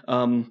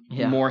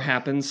 More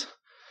happens.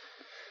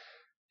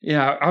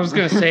 Yeah, I was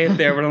going to say it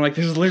there, but I'm like,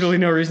 there's literally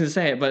no reason to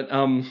say it. But,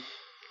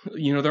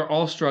 they're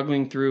all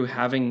struggling through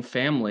having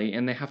family,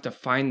 and they have to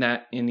find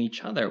that in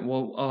each other.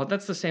 Well,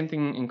 that's the same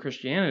thing in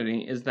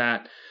Christianity, is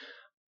that,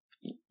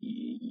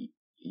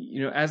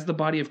 as the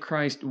body of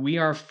Christ, we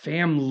are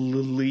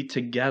family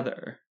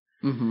together.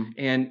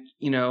 And,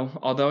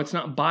 although it's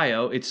not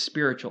bio, it's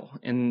spiritual.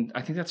 And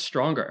I think that's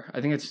stronger.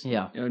 I think it's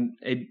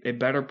a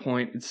better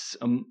point. It's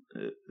a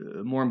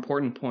more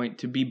important point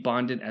to be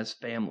bonded as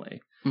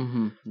family.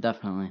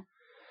 Definitely.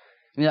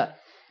 Yeah,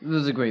 it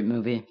was a great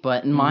movie,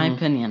 but in my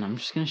opinion, I'm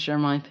just going to share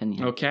my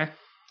opinion. Okay.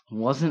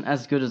 Wasn't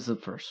as good as the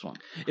first one.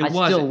 I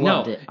still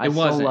loved it. I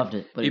still loved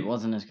it, but it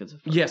wasn't as good as the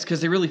first Yes,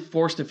 because they really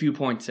forced a few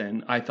points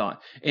in, I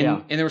thought.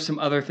 And there were some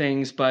other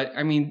things, but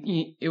I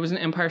mean, it was an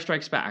Empire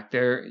Strikes Back.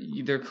 They're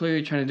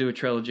clearly trying to do a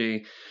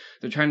trilogy.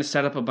 They're trying to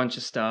set up a bunch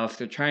of stuff.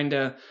 They're trying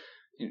to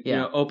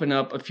open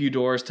up a few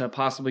doors to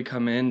possibly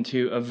come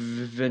into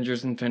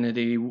Avengers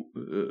Infinity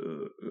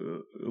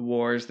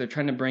Wars. They're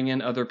trying to bring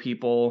in other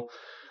people.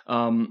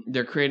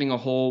 They're creating a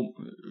whole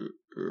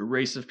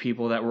race of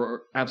people that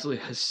were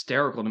absolutely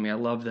hysterical to me. I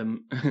love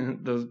them.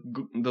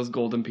 those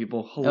golden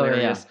people.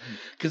 Hilarious.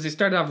 Because they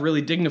started off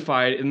really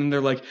dignified, and then they're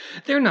like,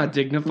 they're not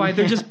dignified,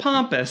 they're just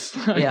pompous.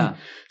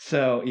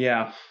 So,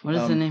 yeah. What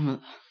is the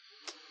name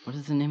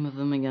of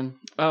them again?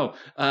 Oh,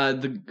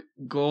 the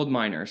gold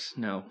miners.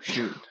 No,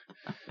 shoot.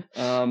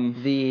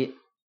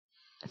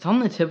 It's on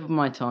the tip of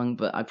my tongue,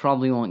 but I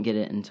probably won't get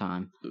it in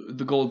time.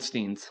 The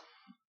Goldsteins.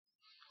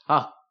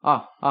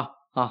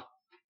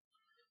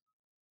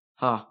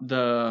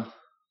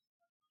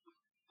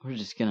 We're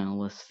just gonna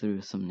list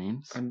through some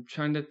names. I'm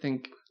trying to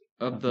think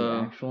of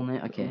the actual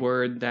name. Okay.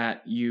 Word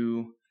that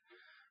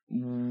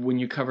when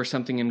you cover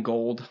something in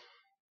gold.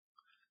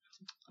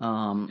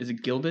 Is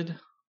it gilded?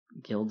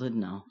 Gilded?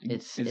 No.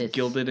 It's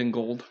gilded in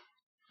gold.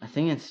 I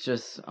think it's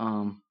just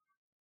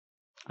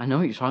I know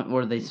what you're talking.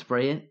 Where they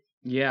spray it?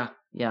 Yeah.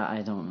 Yeah,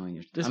 I don't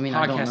know. This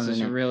podcast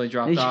has really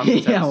dropped off.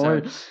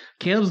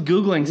 Caleb's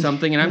Googling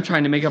something, and I'm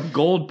trying to make up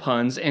gold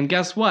puns. And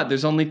guess what?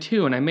 There's only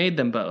 2, and I made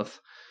them both.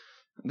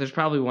 There's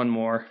probably one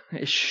more.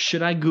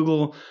 Should I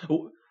Google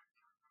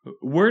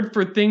word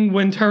for thing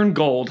when turned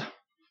gold?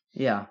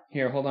 Yeah.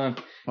 Here, hold on.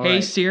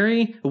 Hey,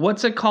 Siri,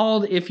 what's it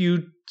called if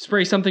you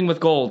spray something with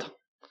gold?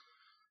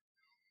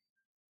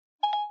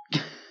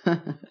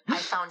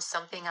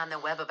 found something on the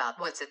web about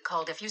what's it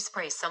called if you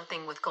spray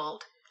something with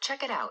gold.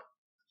 Check it out.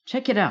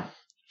 Check it out.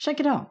 Check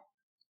it out.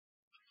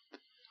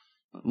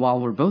 While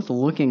we're both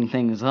looking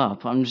things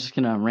up, I'm just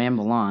going to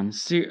ramble on.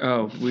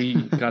 We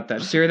got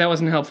that. Siri, that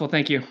wasn't helpful.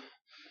 Thank you.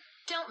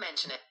 Don't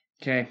mention it.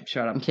 Okay,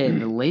 shut up. Okay,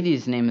 the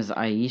lady's name is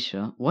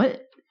Aisha.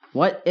 What?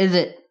 What is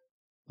it?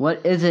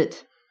 What is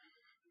it?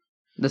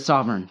 The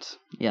Sovereigns.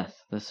 Yes,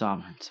 the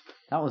Sovereigns.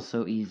 That was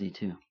so easy,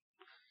 too.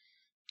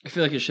 I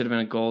feel like it should have been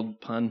a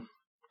gold pun.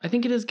 I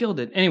think it is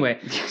gilded. Anyway,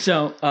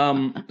 so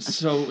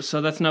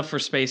that's enough for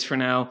space for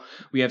now.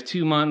 We have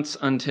 2 months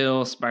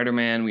until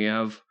Spider-Man. We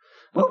have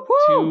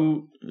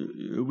 2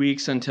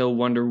 weeks until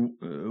Wonder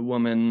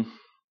Woman.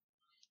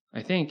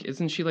 I think.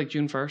 Isn't she like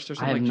June 1st or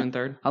something, like June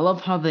 3rd? I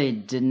love how they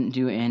didn't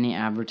do any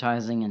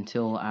advertising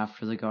until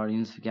after the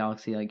Guardians of the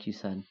Galaxy, like you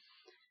said.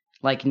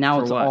 Like, now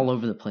For it's what? all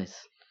over the place.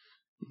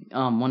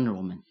 Wonder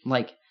Woman.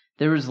 Like,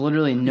 there was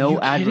literally no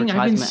Are you kidding? advertisement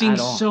I've been seeing at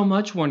all. so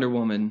much Wonder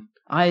Woman.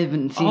 I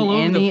haven't seen all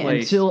over any the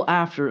place. until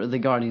after the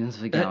Guardians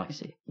of the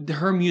Galaxy.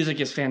 Her music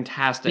is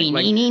fantastic.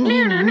 Like, yeah,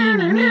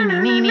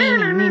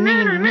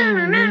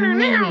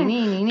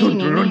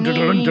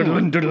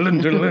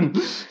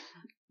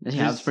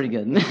 it's pretty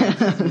good.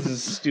 This is a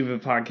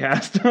stupid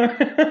podcast.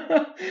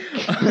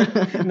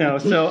 No,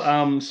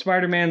 so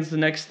Spider-Man's the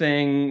next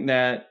thing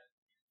that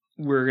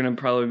we're gonna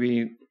probably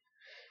be.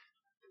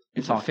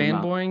 It's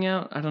fanboying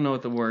out. I don't know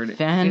what the word. It's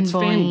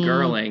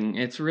fangirling.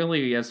 It's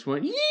really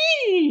what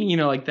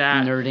like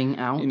that. Nerding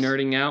out.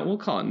 Nerding out. We'll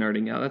call it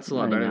nerding out. That's a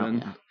lot better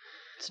than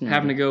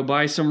having to nerding. go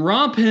buy some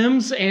romp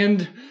hymns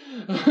and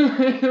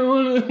I don't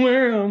want to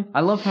wear them.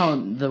 I love how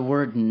the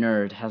word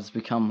nerd has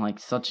become like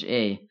such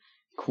a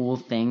cool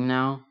thing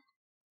now.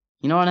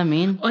 You know what I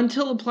mean?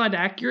 Until applied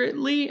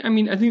accurately, I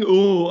mean, I think,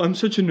 I'm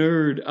such a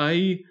nerd.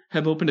 I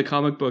have opened a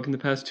comic book in the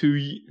past 2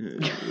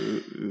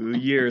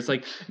 years.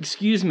 Like,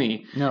 excuse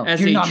me. No,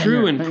 as a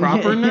true and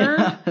proper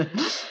nerd?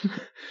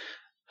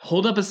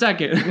 Hold up a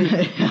second.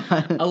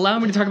 Allow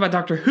me to talk about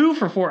Doctor Who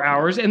for 4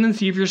 hours and then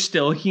see if you're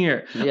still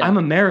here. Yeah. I'm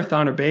a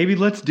marathoner, baby.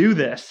 Let's do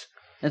this.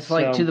 It's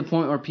like to the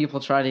point where people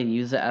try to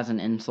use it as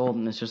an insult,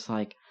 and it's just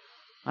like,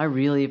 I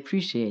really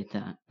appreciate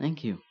that.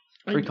 Thank you.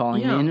 For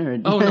calling me a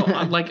nerd. Oh no,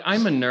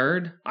 I'm a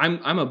nerd.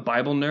 I'm a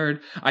Bible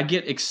nerd. I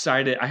get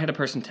excited. I had a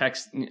person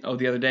text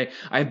the other day.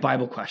 I have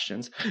Bible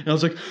questions, and I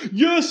was like,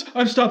 "Yes,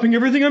 I'm stopping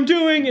everything I'm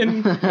doing."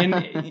 And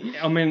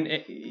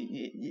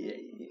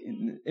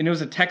and it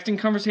was a texting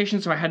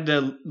conversation, so I had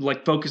to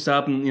like focus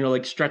up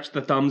and stretch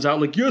the thumbs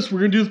out. Like, yes, we're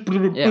gonna do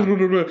this.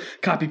 Yeah.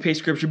 Copy paste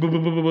scripture. Boom,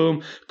 boom, boom, boom,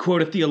 boom.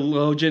 Quote a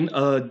theologian,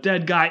 a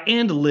dead guy,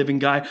 and a living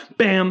guy.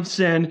 Bam,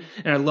 send.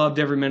 And I loved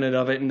every minute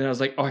of it. And then I was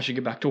like, I should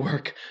get back to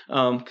work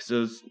because it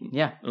was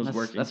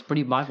working. That's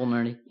pretty Bible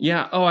nerdy.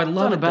 Yeah. Oh, I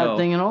love it. It's not a bad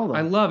thing at all, though.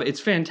 I love it.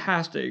 It's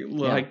fantastic.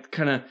 Like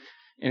kind of.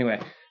 Anyway,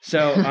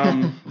 so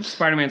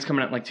Spider-Man's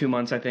coming out in like 2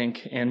 months, I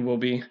think, and we'll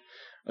be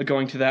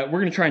going to that. We're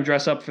gonna try and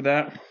dress up for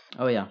that.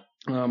 Oh yeah.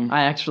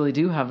 I actually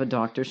do have a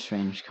Doctor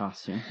Strange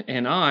costume.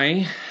 And I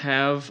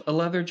have a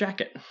leather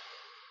jacket.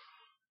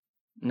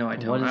 No, I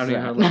don't. What is I don't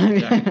even that? have a leather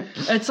jacket.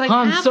 It's like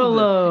Han half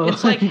Solo. Of it.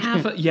 It's like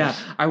half of yeah.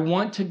 I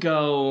want to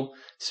go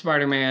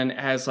Spider-Man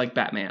as like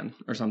Batman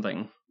or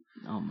something.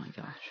 Oh my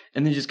gosh.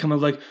 And then just come up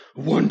like,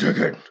 1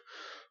 ticket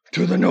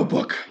to the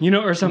Notebook,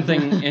 or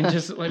something. And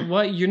just like,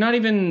 what? You're not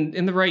even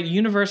in the right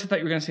universe. I thought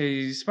you were going to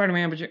say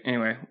Spider-Man, but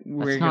anyway.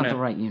 That's not the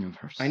right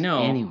universe. I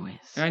know. Anyways.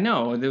 I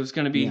know. There was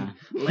going to be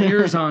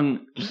layers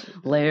on...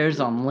 layers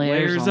on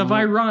layers. Layers of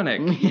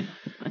ironic.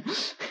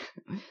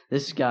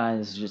 This guy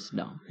is just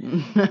dumb.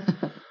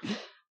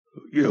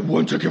 You have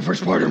 1 ticket for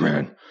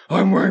Spider-Man.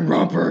 I'm wearing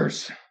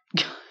rompers.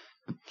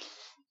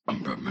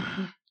 I'm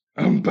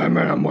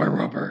Batman. I'm wearing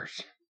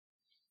rompers.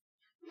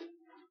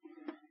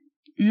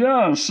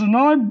 Yes, and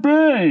I'm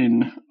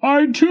Bane.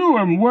 I too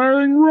am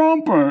wearing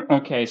romper.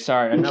 Okay,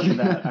 sorry. Enough of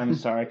that. I'm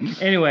sorry.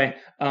 Anyway,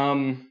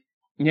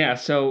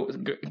 so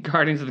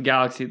Guardians of the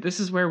Galaxy.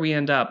 This is where we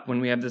end up when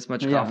we have this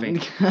much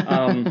coffee.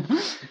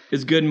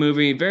 It's a good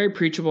movie, very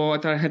preachable. I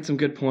thought it had some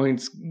good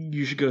points.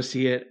 You should go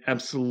see it.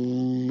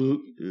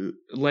 Absolutely.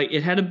 Like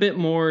it had a bit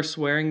more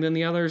swearing than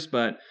the others,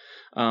 but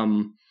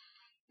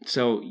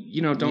so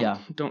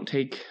don't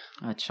take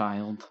a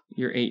child,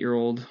 your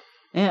 8-year-old.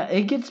 Yeah,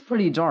 it gets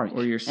pretty dark.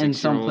 Or your 6-year-old. In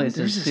some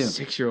places, There's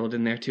a 6-year-old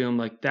in there, too. I'm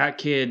like, that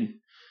kid...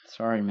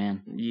 Sorry,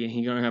 man. Yeah,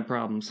 he's going to have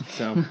problems,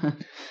 so...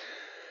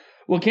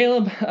 Well,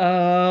 Caleb,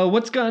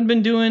 what's God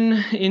been doing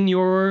in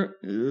your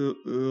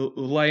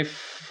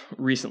life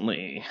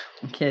recently?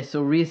 Okay,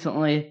 so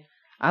recently,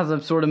 as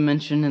I've sort of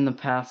mentioned in the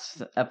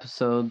past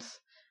episodes,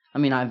 I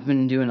mean, I've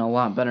been doing a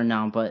lot better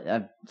now, but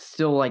I've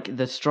still, like,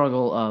 the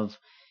struggle of...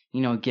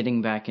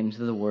 getting back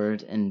into the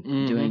Word and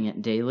doing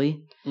it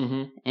daily.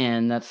 Mm-hmm.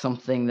 And that's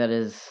something that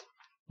is,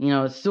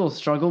 it's still a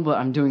struggle, but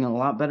I'm doing a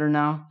lot better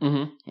now.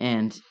 Mm-hmm.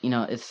 And,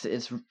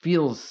 it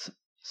feels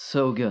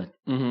so good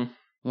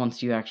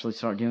once you actually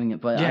start doing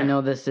it. But I know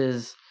this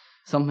is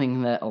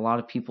something that a lot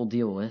of people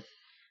deal with.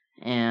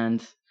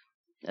 And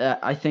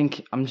I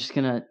think I'm just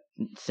going to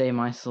say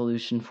my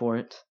solution for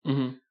it.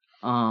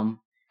 Mm-hmm.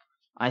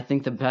 I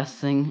think the best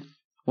thing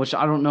which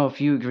I don't know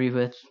if you agree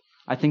with.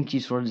 I think you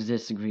sort of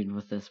disagreed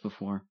with this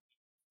before.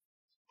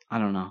 I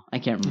don't know. I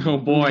can't remember. Oh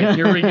boy,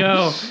 here we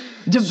go.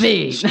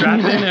 Debate. Strap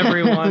in,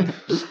 everyone.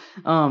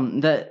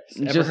 That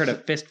Ever heard a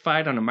fist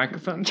fight on a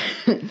microphone?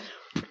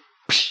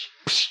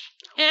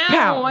 Ow!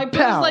 Pow, I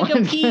pow. burst like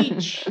a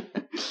peach.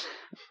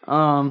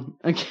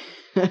 Okay.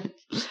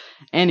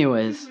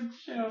 Anyways,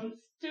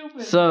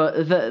 so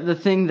the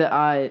thing that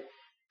I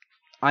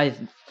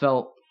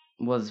felt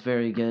was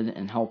very good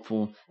and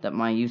helpful that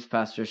my youth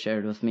pastor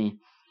shared with me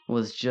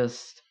was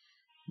just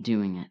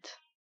doing it.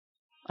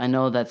 I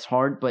know that's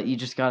hard, but you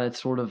just gotta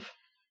sort of.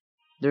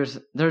 There's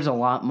a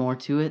lot more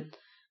to it,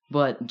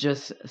 but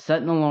just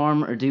set an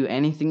alarm or do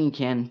anything you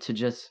can to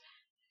just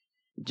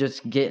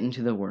get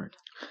into the Word.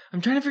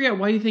 I'm trying to figure out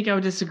why you think I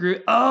would disagree.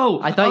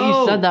 Oh! I thought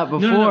you said that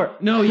before.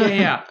 No,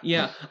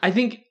 yeah. I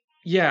think,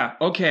 yeah,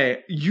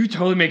 okay. You're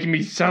totally making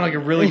me sound like a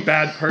really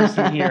bad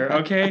person here,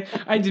 okay?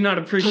 I do not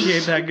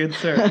appreciate that, good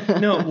sir.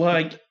 No,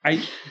 like, I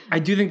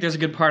do think there's a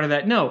good part of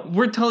that. No,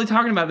 we're totally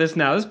talking about this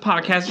now. This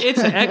podcast, it's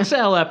an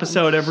XL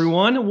episode,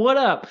 everyone. What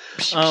up?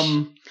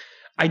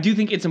 I do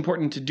think it's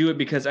important to do it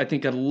because I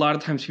think a lot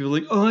of times people are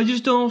like, oh, I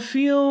just don't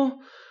feel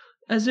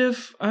as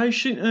if I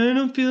should. I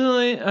don't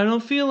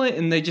feel it,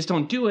 and they just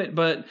don't do it.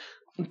 But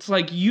it's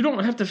like you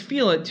don't have to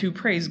feel it to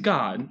praise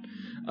God.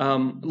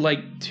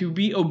 Like to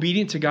be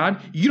obedient to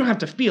God, you don't have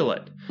to feel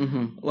it.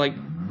 Mm-hmm. Like,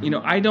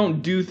 I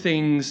don't do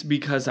things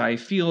because I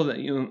feel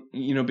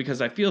that,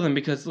 because I feel them,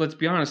 because let's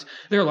be honest,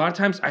 there are a lot of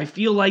times I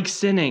feel like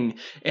sinning.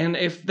 And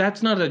if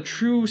that's not a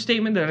true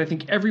statement that I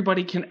think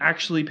everybody can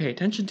actually pay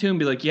attention to and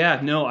be like, yeah,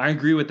 no, I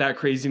agree with that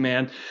crazy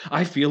man.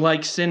 I feel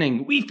like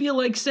sinning. We feel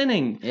like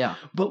sinning. Yeah.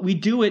 But we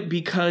do it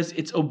because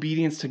it's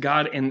obedience to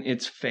God and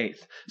it's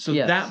faith. So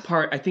that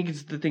part, I think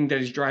it's the thing that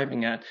he's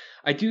driving at.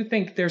 I do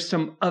think there's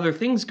some other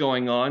things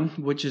going on,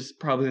 which is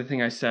probably the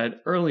thing I said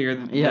earlier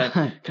that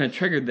kind of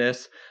triggered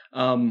this.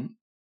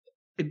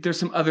 There's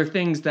some other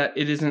things that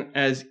it isn't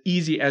as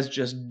easy as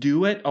just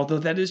do it, although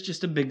that is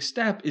just a big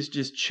step, is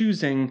just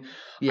choosing,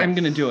 I'm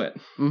going to do it.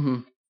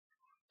 Mm-hmm.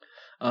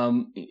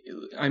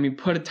 I mean,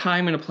 put a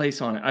time and a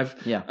place on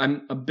it.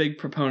 I'm a big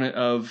proponent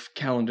of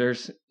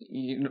calendars.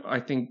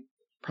 I think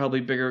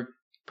probably bigger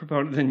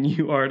proponent than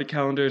you are to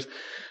calendars.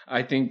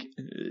 I think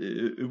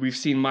we've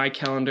seen my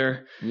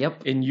calendar.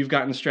 Yep. And you've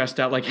gotten stressed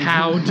out. Like,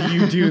 how do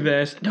you do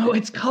this? No,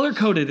 it's color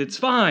coded. It's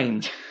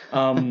fine.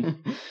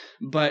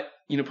 But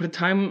put a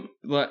time,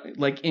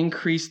 like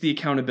increase the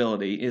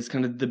accountability is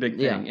kind of the big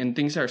thing. And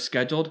things that are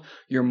scheduled,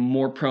 you're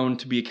more prone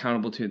to be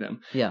accountable to them.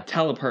 Yeah.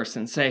 Tell a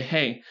person, say,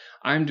 hey,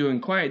 I'm doing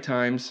quiet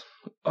times.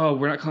 Oh,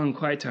 we're not calling them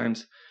quiet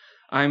times.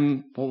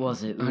 What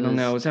was it? I don't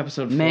know. It's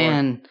episode 4.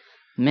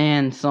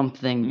 Man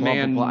something, blah,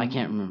 blah, blah. I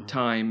can't remember.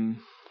 Time.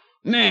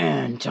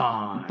 Man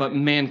time. But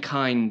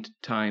mankind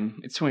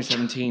time. It's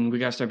 2017. We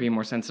gotta start being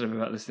more sensitive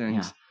about these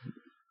things. Yeah.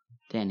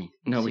 Danny.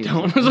 No, we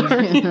don't.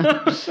 Sorry.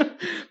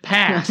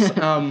 Pass.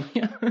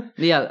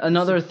 Yeah,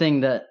 another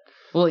thing that,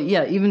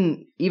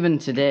 even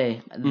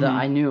today, Mm-hmm.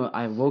 I knew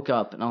I woke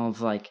up and I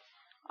was like,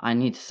 I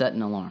need to set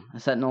an alarm. I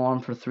set an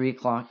alarm for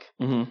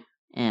 3:00,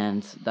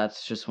 and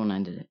that's just when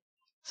I did it.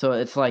 So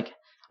it's like,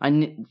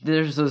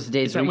 there's those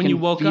days Is that where when you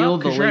woke up?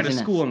 Because you're out of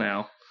school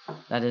now.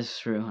 That is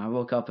true. I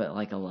woke up at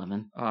like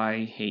 11.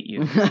 I hate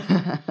you. Sucker!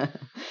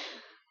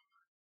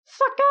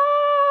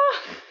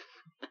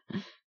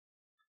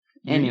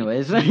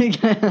 Anyways.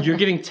 You're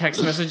getting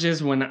text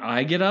messages when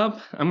I get up?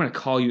 I'm going to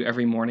call you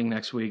every morning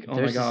next week. Oh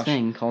There's my gosh. There's a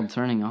thing called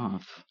turning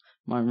off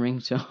my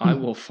ringtone. I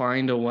will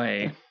find a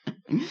way.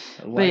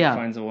 Life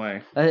finds a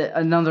way.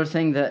 Another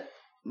thing that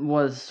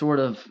was sort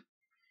of,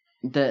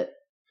 that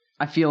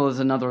I feel is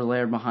another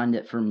layer behind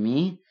it for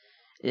me,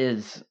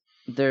 is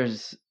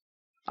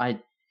I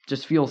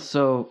just feel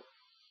so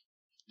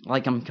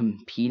like I'm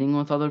competing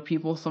with other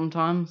people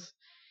sometimes,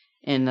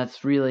 and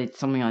that's really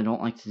something I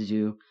don't like to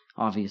do,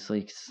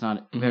 obviously, because it's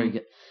not very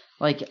good.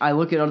 Like, I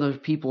look at other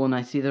people and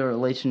I see their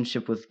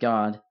relationship with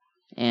God,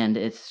 and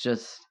it's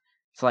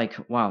like,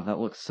 wow, that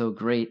looks so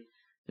great.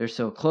 They're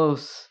so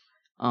close.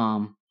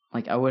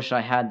 Like, I wish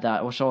I had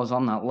that. I wish I was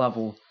on that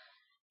level.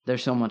 They're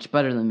so much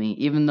better than me,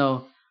 even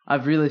though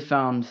I've really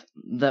found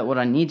that what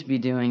I need to be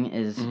doing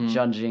is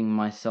judging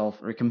myself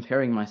or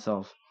comparing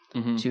myself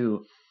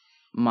to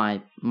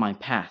my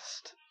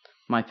past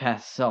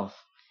self.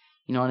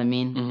 You know what I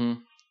mean? Mm-hmm.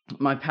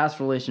 My past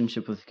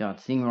relationship with God,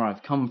 seeing where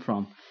I've come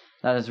from,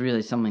 that is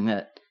really something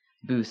that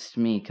boosts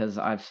me, because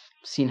I've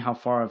seen how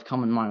far I've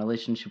come in my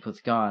relationship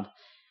with God,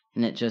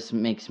 and it just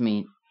makes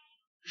me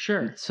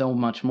so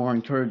much more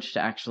encouraged to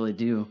actually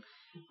do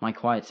my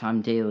quiet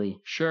time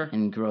daily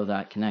and grow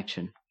that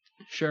connection.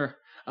 Sure.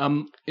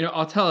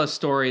 I'll tell a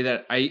story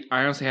that I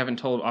honestly haven't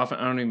told often.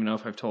 I don't even know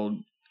if I've told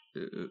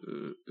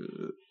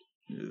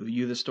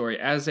you the story.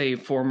 As a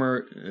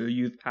former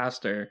youth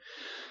pastor,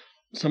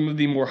 some of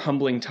the more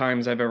humbling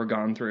times I've ever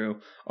gone through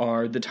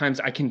are the times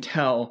I can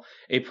tell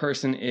a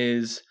person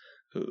is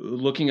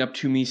looking up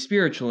to me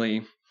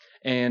spiritually,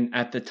 and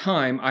at the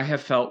time I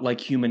have felt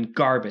like human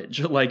garbage.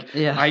 Like,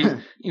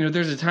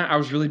 there's a time I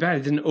was really bad. I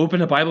didn't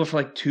open a Bible for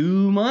like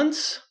 2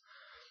 months.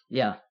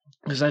 Yeah.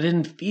 Because I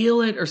didn't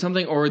feel it or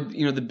something, or,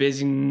 the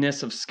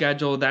busyness of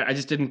schedule that I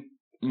just didn't,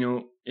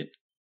 it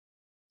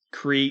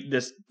create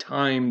this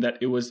time that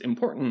it was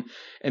important.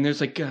 And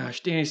there's like, gosh,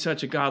 Danny's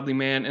such a godly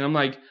man. And I'm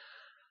like,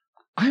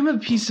 I'm a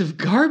piece of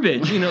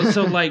garbage,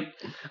 so like,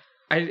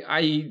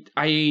 I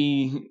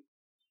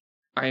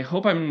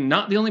hope I'm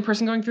not the only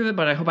person going through that,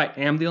 but I hope I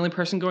am the only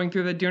person going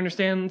through that. Do you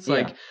understand? It's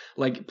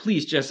like,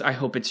 please I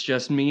hope it's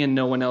just me and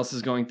no one else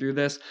is going through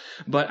this.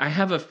 But I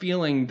have a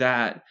feeling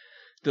that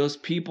those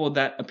people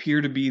that appear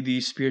to be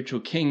these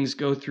spiritual kings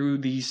go through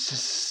the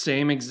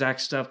same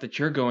exact stuff that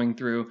you're going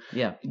through.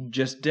 Yeah.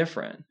 Just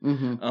different.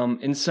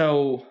 Mm-hmm. And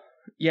so,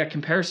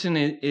 comparison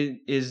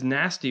is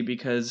nasty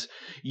because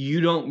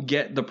you don't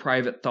get the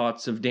private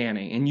thoughts of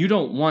Danny, and you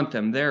don't want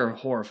them. They're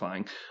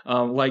horrifying.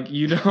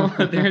 You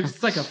don't.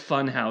 There's like a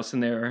fun house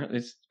in there.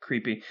 It's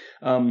creepy.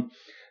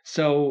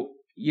 So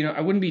I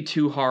wouldn't be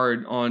too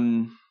hard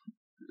on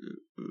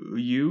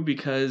you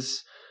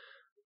because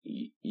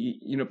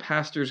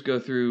pastors go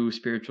through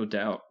spiritual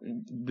doubt,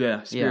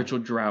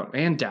 drought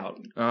and doubt.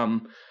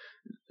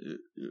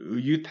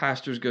 Youth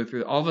pastors go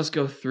through. All of us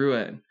go through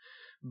it,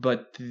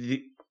 but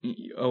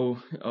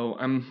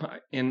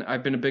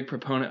I've been a big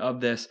proponent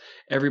of this.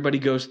 Everybody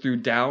goes through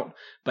doubt,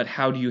 but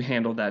how do you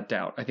handle that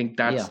doubt? I think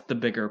that's the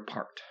bigger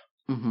part.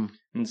 Mm-hmm.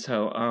 And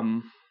so,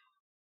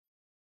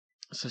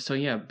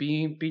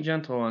 be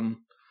gentle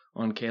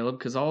on Caleb,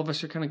 because all of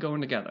us are kind of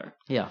going together.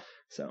 Yeah.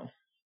 So.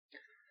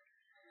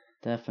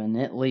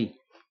 Definitely.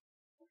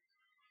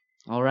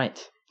 All right.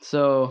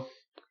 So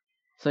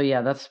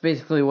that's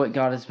basically what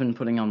God has been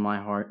putting on my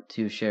heart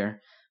to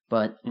share.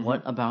 But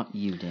what about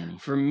you, Danny?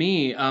 For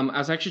me, I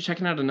was actually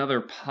checking out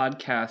another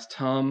podcast,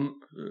 Tom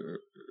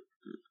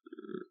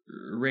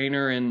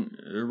Rainer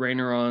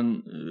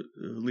on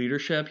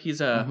leadership.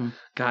 He's a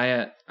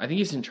guy I think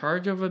he's in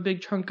charge of a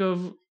big chunk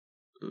of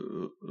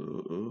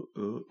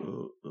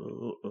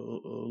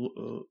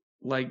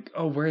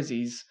where is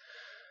he?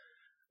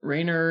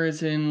 Rainer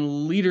is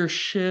in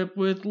leadership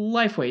with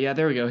Lifeway. Yeah,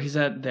 there we go. He's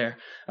there.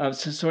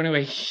 So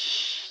anyway,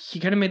 he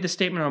kind of made the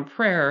statement on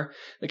prayer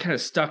that kind of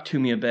stuck to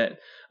me a bit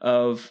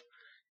of,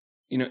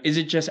 is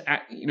it just,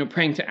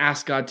 praying to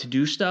ask God to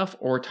do stuff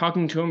or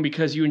talking to him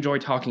because you enjoy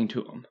talking to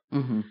him?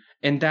 Mm-hmm.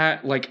 And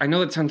that, I know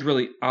that sounds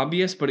really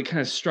obvious, but it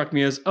kind of struck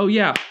me as, oh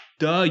yeah,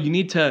 duh, you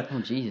need to. Oh,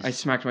 jeez. I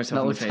smacked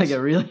myself in the face. That looks like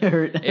it really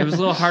hurt. It was a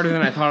little harder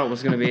than I thought it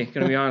was going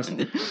to be honest.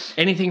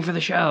 Anything for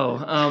the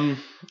show.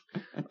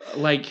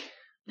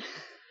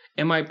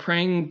 Am I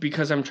praying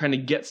because I'm trying to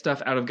get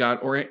stuff out of God,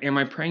 or am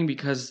I praying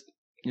because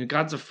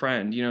God's a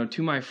friend?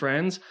 To my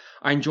friends,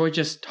 I enjoy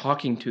just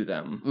talking to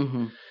them.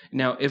 Mm-hmm.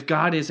 Now, if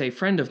God is a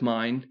friend of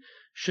mine,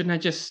 shouldn't I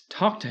just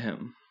talk to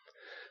him?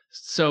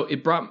 So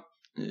it brought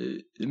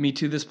me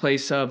to this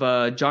place of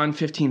John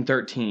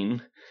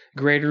 15:13.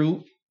 Greater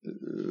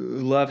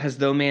love has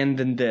no man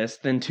than this,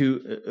 than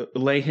to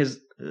lay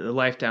his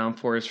life down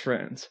for his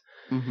friends.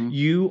 Mm-hmm.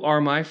 You are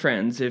my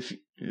friends if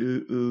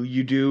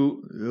you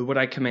do what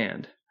I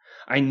command.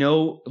 I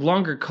no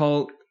longer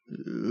call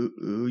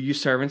you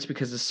servants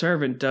because the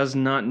servant does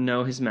not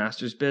know his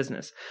master's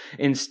business.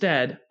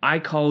 Instead, I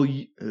call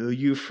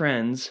you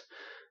friends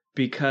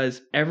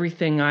because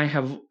everything I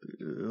have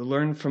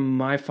learned from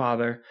my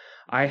Father,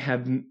 I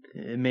have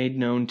made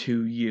known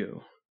to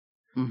you.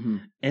 Mm-hmm.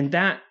 And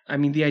that,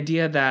 the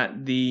idea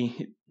that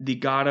the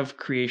God of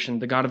creation,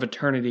 the God of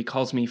eternity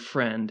calls me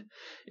friend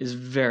is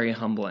very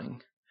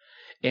humbling.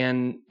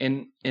 And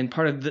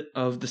part of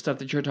the stuff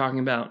that you're talking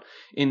about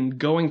in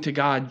going to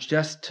God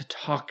just to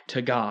talk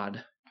to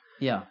God.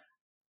 Yeah.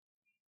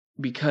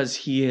 Because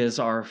he is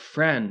our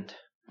friend.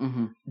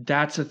 Mm-hmm.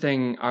 That's the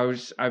thing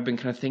I've been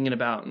kind of thinking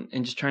about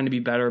and just trying to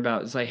be better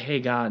about. It's like, hey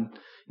God,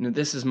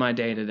 this is my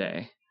day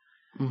today.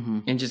 Mm-hmm.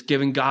 And just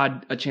giving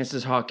God a chance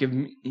to talk, give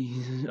me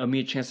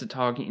a chance to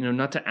talk,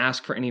 not to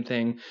ask for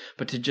anything,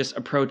 but to just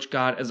approach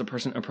God as a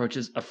person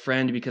approaches a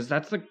friend, because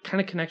that's the kind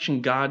of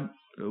connection God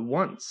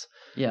wants.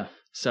 Yeah.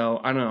 So,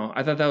 I don't know.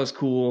 I thought that was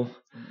cool.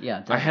 Yeah,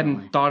 definitely. I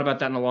hadn't thought about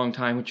that in a long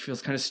time, which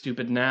feels kind of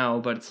stupid now,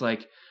 but it's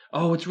like,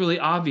 oh, it's really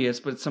obvious,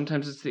 but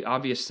sometimes it's the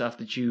obvious stuff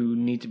that you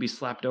need to be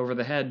slapped over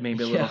the head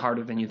maybe a little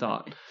harder than you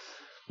thought.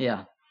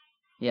 Yeah.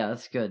 Yeah,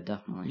 that's good,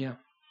 definitely. Yeah.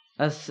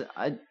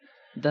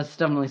 That's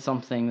definitely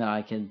something that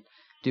I could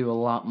do a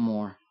lot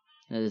more.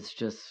 It's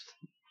just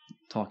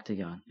talk to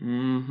God.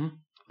 Mm-hmm.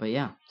 But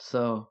yeah,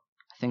 so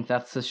I think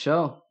that's the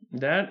show.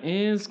 That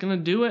is going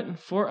to do it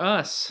for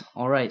us.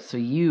 All right, so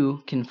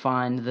you can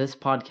find this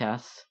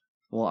podcast.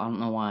 Well, I don't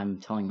know why I'm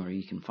telling you where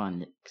you can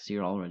find it, because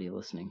you're already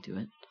listening to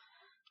it.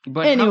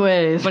 But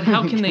anyways.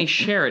 How can they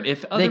share it?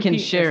 If other they can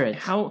share it.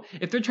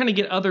 If they're trying to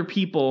get other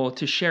people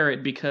to share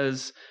it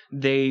because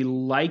they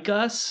like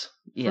us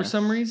for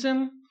some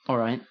reason? All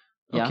right.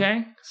 Yeah.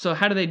 Okay, so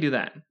how do they do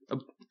that?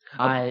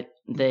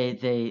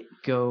 They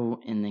go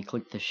and they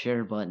click the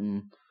share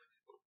button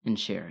and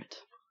share it.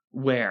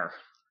 Where?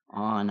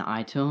 On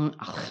iTunes,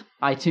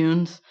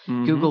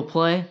 mm-hmm. Google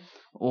Play,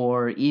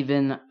 or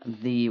even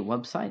the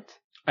website.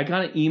 I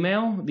got an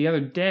email the other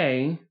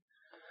day.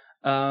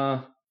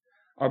 Our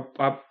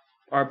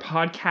our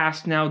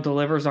podcast now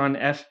delivers on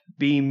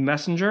FB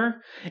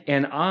Messenger,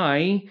 and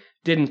I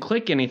didn't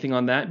click anything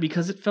on that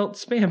because it felt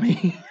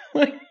spammy.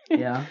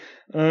 Yeah.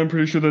 I'm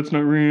pretty sure that's not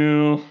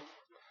real.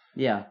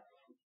 Yeah.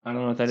 I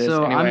don't know what that is.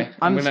 So Anyway,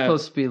 I'm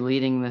supposed to be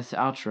leading this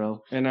outro,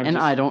 and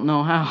I don't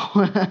know how.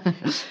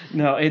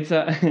 No, it's go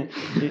to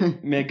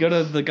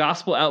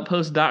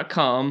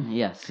thegospeloutpost.com.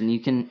 Yes, and you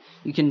can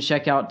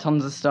check out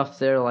tons of stuff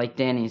there, like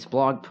Danny's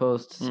blog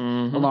posts,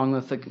 along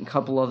with a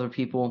couple other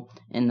people,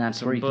 and that's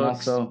some where you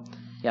books. Can also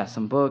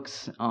some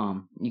books.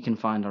 You can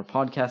find our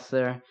podcast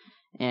there,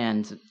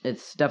 and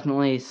it's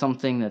definitely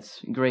something that's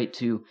great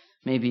to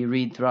maybe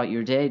read throughout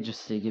your day,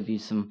 just to give you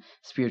some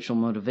spiritual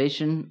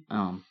motivation.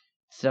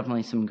 It's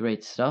definitely some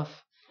great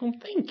stuff. Well,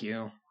 thank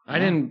you. I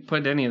didn't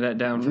put any of that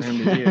down for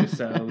him to do,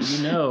 so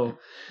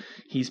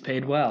he's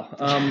paid well.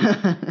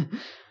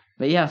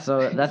 But yeah,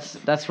 so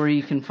that's where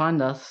you can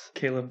find us.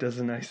 Caleb does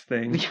a nice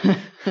thing.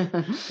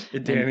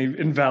 Danny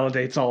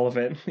invalidates all of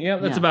it. Yeah,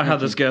 that's about how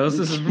this goes.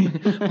 This is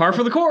par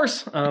for the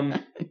course. So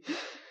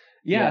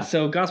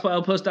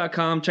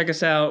gospeloutpost.com. Check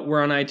us out.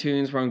 We're on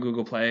iTunes. We're on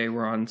Google Play.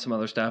 We're on some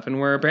other stuff. And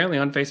we're apparently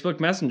on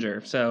Facebook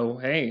Messenger. So,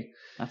 hey.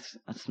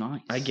 That's nice.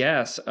 I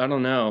guess. I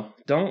don't know.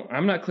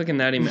 I'm not clicking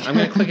that email. I'm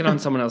going to click it on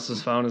someone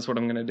else's phone is what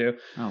I'm going to do.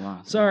 Oh,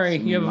 wow. Sorry,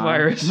 you have a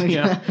virus.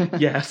 Yeah.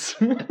 Yes.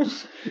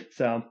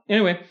 So,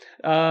 anyway,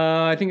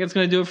 I think that's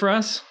going to do it for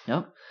us.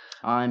 Yep.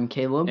 I'm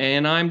Caleb.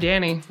 And I'm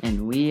Danny.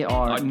 And we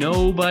are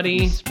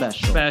nobody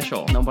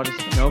special.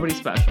 Nobody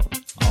special.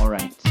 All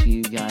right. See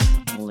you guys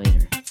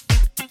later.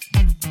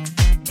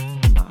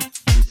 Bye.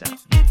 Peace out.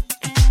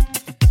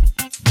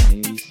 Are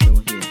you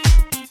still here?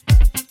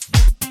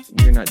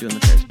 You're not doing the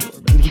Ferris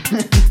Bueller, baby.